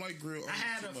 I don't like grilled I onions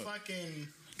had too a much. fucking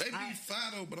They be I-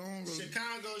 fat though, but I don't really.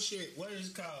 Chicago shit. What is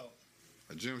it called?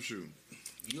 A gym shoe.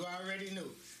 You already knew.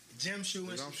 Gym shoe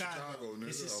in I'm Chicago. Chicago,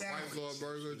 It's a nigga. A white sandwich. floor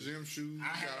burger, gym shoe. I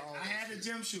had a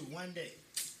gym shoe one day.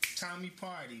 Tommy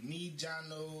Party. Me,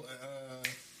 Jono,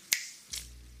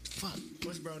 fuck,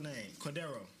 what's bro name?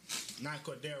 Cordero. Not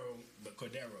Cordero, but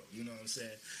Cordero. You know what I'm saying?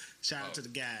 Shout out to the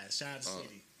guys. Shout out to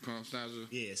City. Crumb Snatcher.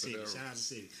 Yeah, City. Whatever. Shout out to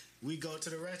City. We go to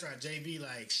the restaurant. JB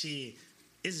like, shit,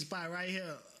 it's a spot right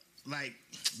here. Like,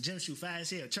 gym shoe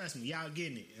fast here. Trust me, y'all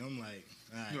getting it. And I'm like,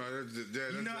 all right.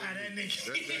 No, You know how that nigga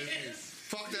That's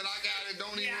Fuck that, I got it.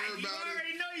 Don't even worry you about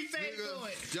already it. know you paid Nigga, for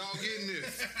it. y'all getting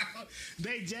this.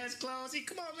 They just closed.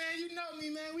 Come on, man. You know me,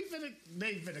 man.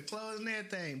 They finna close and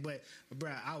everything. But,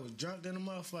 bruh, I was drunk than a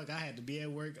motherfucker. I had to be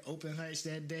at work, open hunch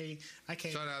that day. I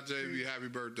can't. Shout out JB, happy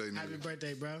birthday, nigga. Happy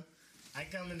birthday, bro. I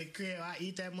come in the crib, I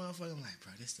eat that motherfucker. I'm like,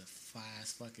 bro, this the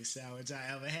finest fucking sandwich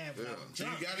I ever had. But Yeah. I'm So you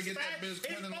drunk. gotta get that bitch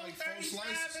cut in like 4 It's 4:35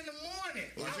 slices. in the morning.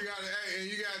 But you gotta, hey,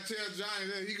 and you gotta tell Johnny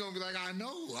that he gonna be like, I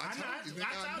know. I told you, nigga,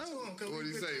 I talked to him. 'Cause What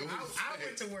he say? I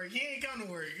went to work. He ain't come to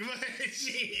work.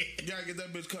 Shit. You gotta get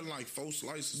that bitch cut in like 4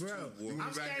 slices, Bro, too, boy.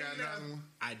 I'm back standing got there. another one?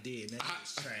 I did. That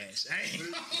was trash. I ain't It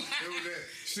was that,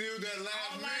 still that last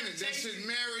All I minute. That tasted- shit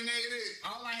marinated.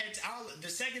 All I had, the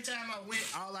second time I went,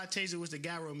 all I tasted was the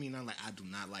gyro meat. And I'm like, I do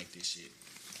not like this shit.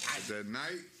 That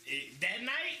night, That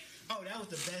night, that was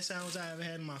the best sandwich I ever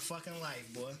had in my fucking life,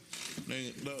 boy.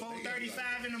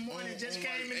 4:35 in the morning, on- just on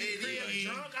came like in the crib 80.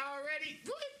 drunk already.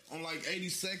 What? On like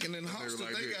 82nd and Hostel,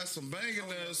 like they it. got some banging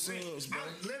ass subs, bro.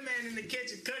 Lil Man in the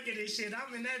kitchen cooking this shit.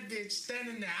 I'm in that bitch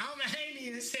standing there. I ain't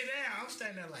even sit down. I'm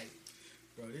standing there like,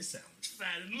 bro, this sandwich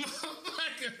fat as a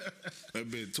motherfucker.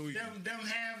 That bitch tweaking. them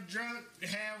half drunk,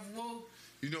 half woke.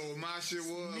 you know what my shit was?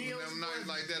 When Meals them nights was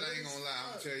like that, I ain't gonna lie.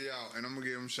 I'm gonna tell y'all, and I'm gonna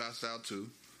give them shots out too.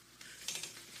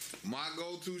 My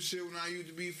go-to shit when I used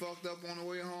to be fucked up on the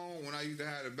way home, when I used to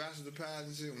have the bachelor pads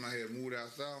and shit, when I had moved out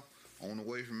south, on the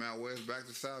way from out west back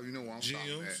to south, you know where I'm stopping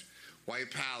Jim's? at.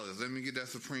 White Palace. Let me get that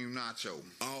Supreme Nacho.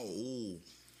 Oh, ooh.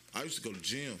 I used to go to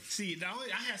gym. See,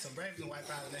 I had some breakfast in White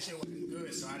Palace and that shit wasn't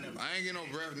good, so I never. I ain't get no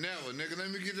breath, never, nigga. Let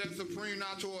me get that Supreme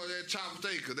Nacho or that chop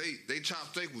steak, cause they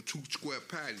chop steak with 2 square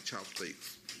patty chop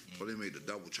steaks. So they made the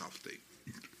double chop steak.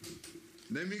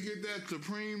 Let me get that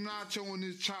Supreme Nacho and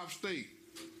this chop steak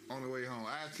on the way home.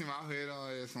 I asked him, I had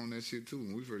our ass on that shit too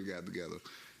when we first got together.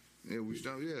 Yeah,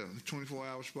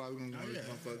 24-hour spot. We gonna go this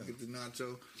motherfucker, get the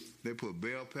nacho. They put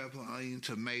bell pepper, onion,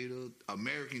 tomato,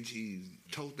 American cheese.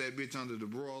 Toast that bitch under the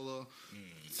broiler.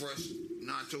 Fresh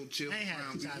nacho chips. I ain't had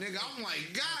ground beef. the Nigga, I'm like,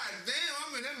 God damn,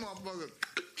 I'm in that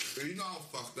motherfucker. You know I'm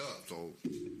fucked up, so.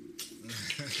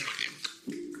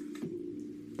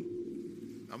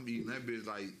 I'm eating that bitch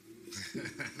like,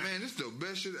 man, this the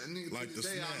best shit. Nigga, Like to the this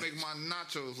day, I snacks. make my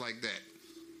nachos like that.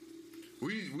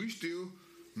 We still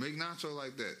make nachos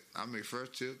like that. I make fresh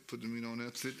chips, put the meat on there,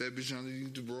 sit that bitch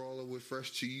underneath the broiler with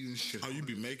fresh cheese and shit. Oh, you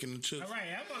be making the chips? All right,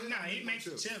 he makes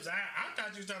the chips. I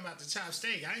thought you was talking about the chop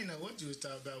steak. I didn't know what you was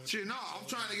talking about. Shit, no, I'm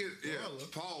trying to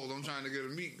get, pause, I'm trying to get a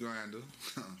meat grinder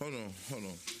Hold on.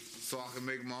 so I can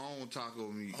make my own taco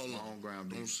meat, Hold my on. own ground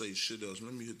Don't beef. say shit else.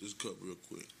 Let me hit this cup real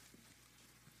quick.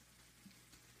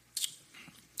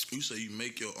 You say you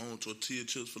make your own tortilla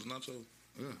chips for the nacho?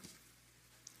 Yeah.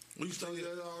 Where you I told stay you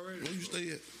at? that already. Where you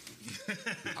stay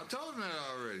at? I told him that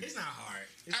already. It's not hard.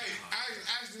 It's Hey, not hard.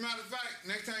 as a matter of fact,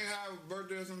 next time you have a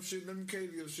birthday or some shit, let me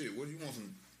cater your shit. What do you want?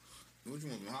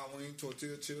 Some Halloween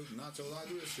tortilla chips, nachos? I'll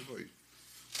do that shit for you.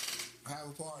 Have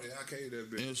a party, I cater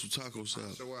that bitch. And some taco I'll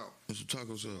salad. show out. And some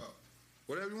taco salad.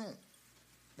 Whatever you want.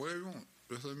 Whatever you want.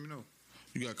 Just let me know.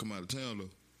 You gotta come out of town though.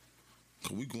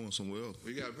 Cause we going somewhere else.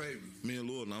 You gotta pay me. Me and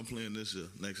Lord, I'm playing this year,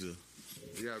 next year.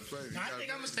 You gotta pay me. No, I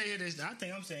think I'm gonna stay here I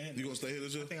think I'm staying You here. gonna stay here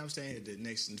this year? I think I'm staying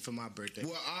here for my birthday.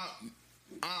 Well,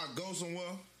 I go somewhere.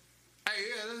 Hey,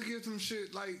 yeah, let's get some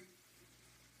shit like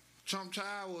Trump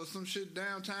Tower or some shit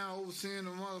downtown overseeing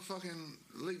the motherfucking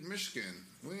Lake Michigan.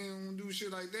 We ain't gonna do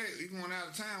shit like that. We going out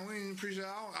of town. We ain't appreciate.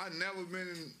 I never been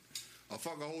in a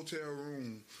fucking hotel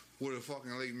room with a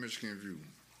fucking Lake Michigan view.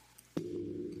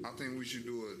 I think we should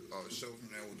do a show from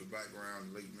there with the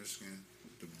background, Lake Michigan,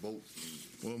 the boats.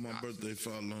 Well, my birthday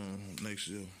fall on next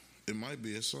year. It might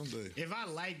be a Sunday. If I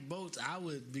like boats, I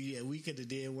would be. We could have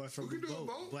did one from We a could do a boat,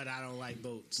 boat. but I don't like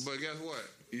boats. But guess what?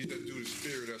 You just do the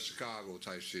spirit of Chicago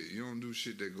type shit. You don't do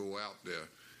shit that go out there.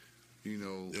 You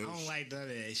know. I don't like none of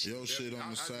that shit. Your shit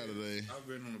on the Saturday. I've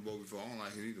been on the boat before. I don't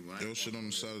like it either. But I Your ain't shit going on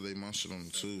the Saturday, my shit on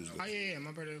the Tuesday. Oh yeah,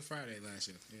 my birthday was Friday last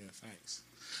year. Yeah, thanks.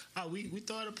 Oh, we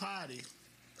throw the party.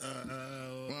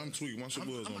 Well, I'm tweaking. My shit I'm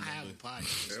was on gonna have Monday. a party.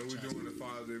 Yeah, we doing the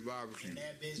Father's Day barbecue. And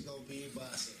that bitch gonna be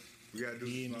busting. We gotta do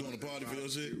Yeah, the Doing a party for your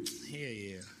shit?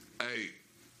 Yeah. Hey,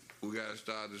 we gotta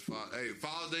start this Father. Hey,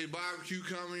 Father's Day barbecue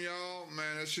coming, y'all.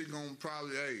 Man, that shit gonna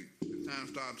probably. Hey, it's time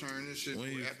to start turning this shit When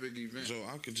into you- an epic event. So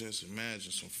I could just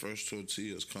imagine some fresh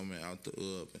tortillas coming out the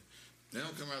oven. They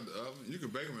don't come out the oven. You can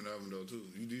bake them in the oven though too.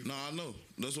 You deep No, I know.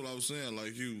 That's what I was saying.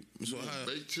 Like you, so how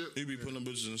baked chip. you be putting them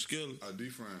bitches in the skillet?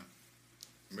 Deep frying.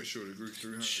 Make sure the grease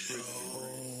 300 degrees.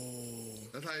 Oh,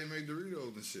 That's how you make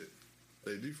Doritos and shit.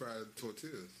 They deep fry the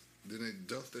tortillas. Then they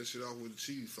dust that shit off with the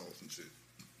cheese sauce and shit.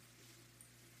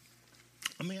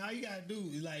 I mean, all you gotta do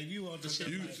is like if you want the shit.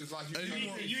 It's just like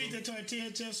You eat the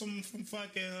tortilla chips from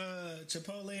fucking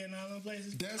Chipotle and all those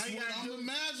places. That's All you what gotta I'm do,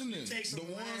 imagining. take some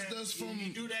The ones lime, that's from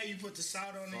you do that. You put the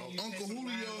salt on it. You take Uncle some lime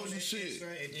Julio's on and that shit.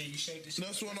 Right, and then you shake the shit.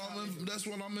 That's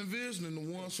what I'm envisioning.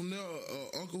 The ones from there,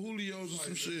 Uncle Julio's and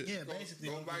some shit. Yeah, basically.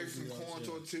 Go Uncle buy you some Julio's, corn yeah.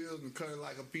 tortillas and cut it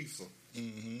like a pizza.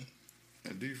 Mm-hmm.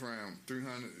 And deep fry 'em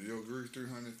 300, your grease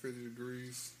 350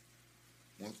 degrees.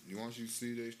 Once you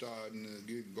see they starting to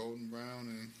get golden brown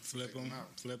and Flip take them out.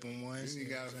 once. Then you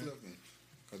gotta flip them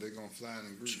because they gonna fly in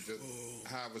the grease. Just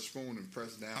have a spoon and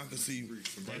press down. I can see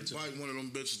grease. bite one of them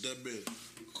bitches that big.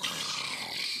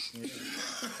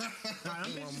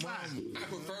 I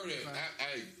prefer that.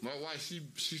 Hey, my wife,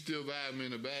 she still buys me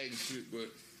in a bag and shit, but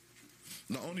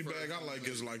The only bag I like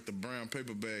is like the brown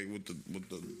paper bag with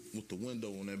the window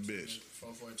on that bitch.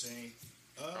 414.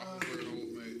 I prefer the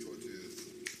homemade tortillas.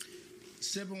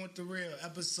 Sipping with the Real,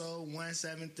 episode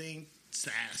 117.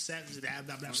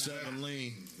 Seven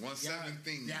lean.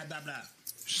 117. Yeah, blah, blah.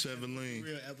 Seven lean.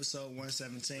 Real, episode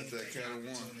 117. That's that Thank y'all Cattle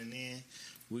for One. tuning in.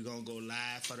 We're going to go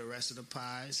live for the rest of the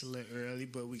pod. It's a little early,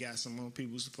 but we got some more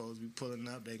people supposed to be pulling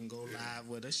up. They can go live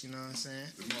with us, you know what I'm saying?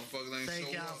 The motherfuckers ain't Thank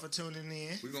show y'all up. for tuning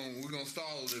in. We're gonna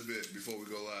stall a little bit before we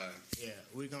go live. Yeah,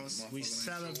 we Motherfuckers ain't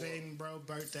celebrating bro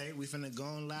birthday. We finna go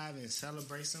on live and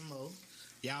celebrate some more.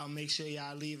 Y'all make sure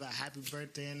y'all leave a happy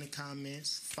birthday in the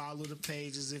comments. Follow the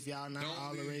pages if y'all not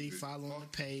Don't leave already it. following the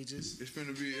pages. It's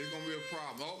gonna be a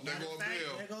problem. Oh, there Matter go of a fact,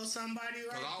 bill. there goes somebody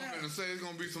Cause right I was there. gonna say it's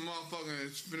gonna be some motherfucking.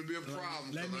 It's gonna be a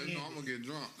problem. let Cause me I'm gonna get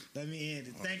drunk. Let me end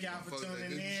it. Thank y'all for Motherfuckers that tuning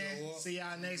didn't show in. up. See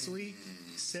y'all next week.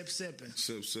 Sip sipping.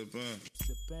 Sip, sip,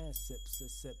 Sippin', sip, sip,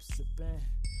 sip, sippin'.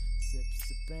 Sip,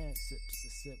 sippin', sip,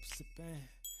 sip, sip, sippin'.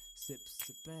 Sip,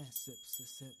 sippin', sip, sip,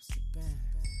 sip, sippin'.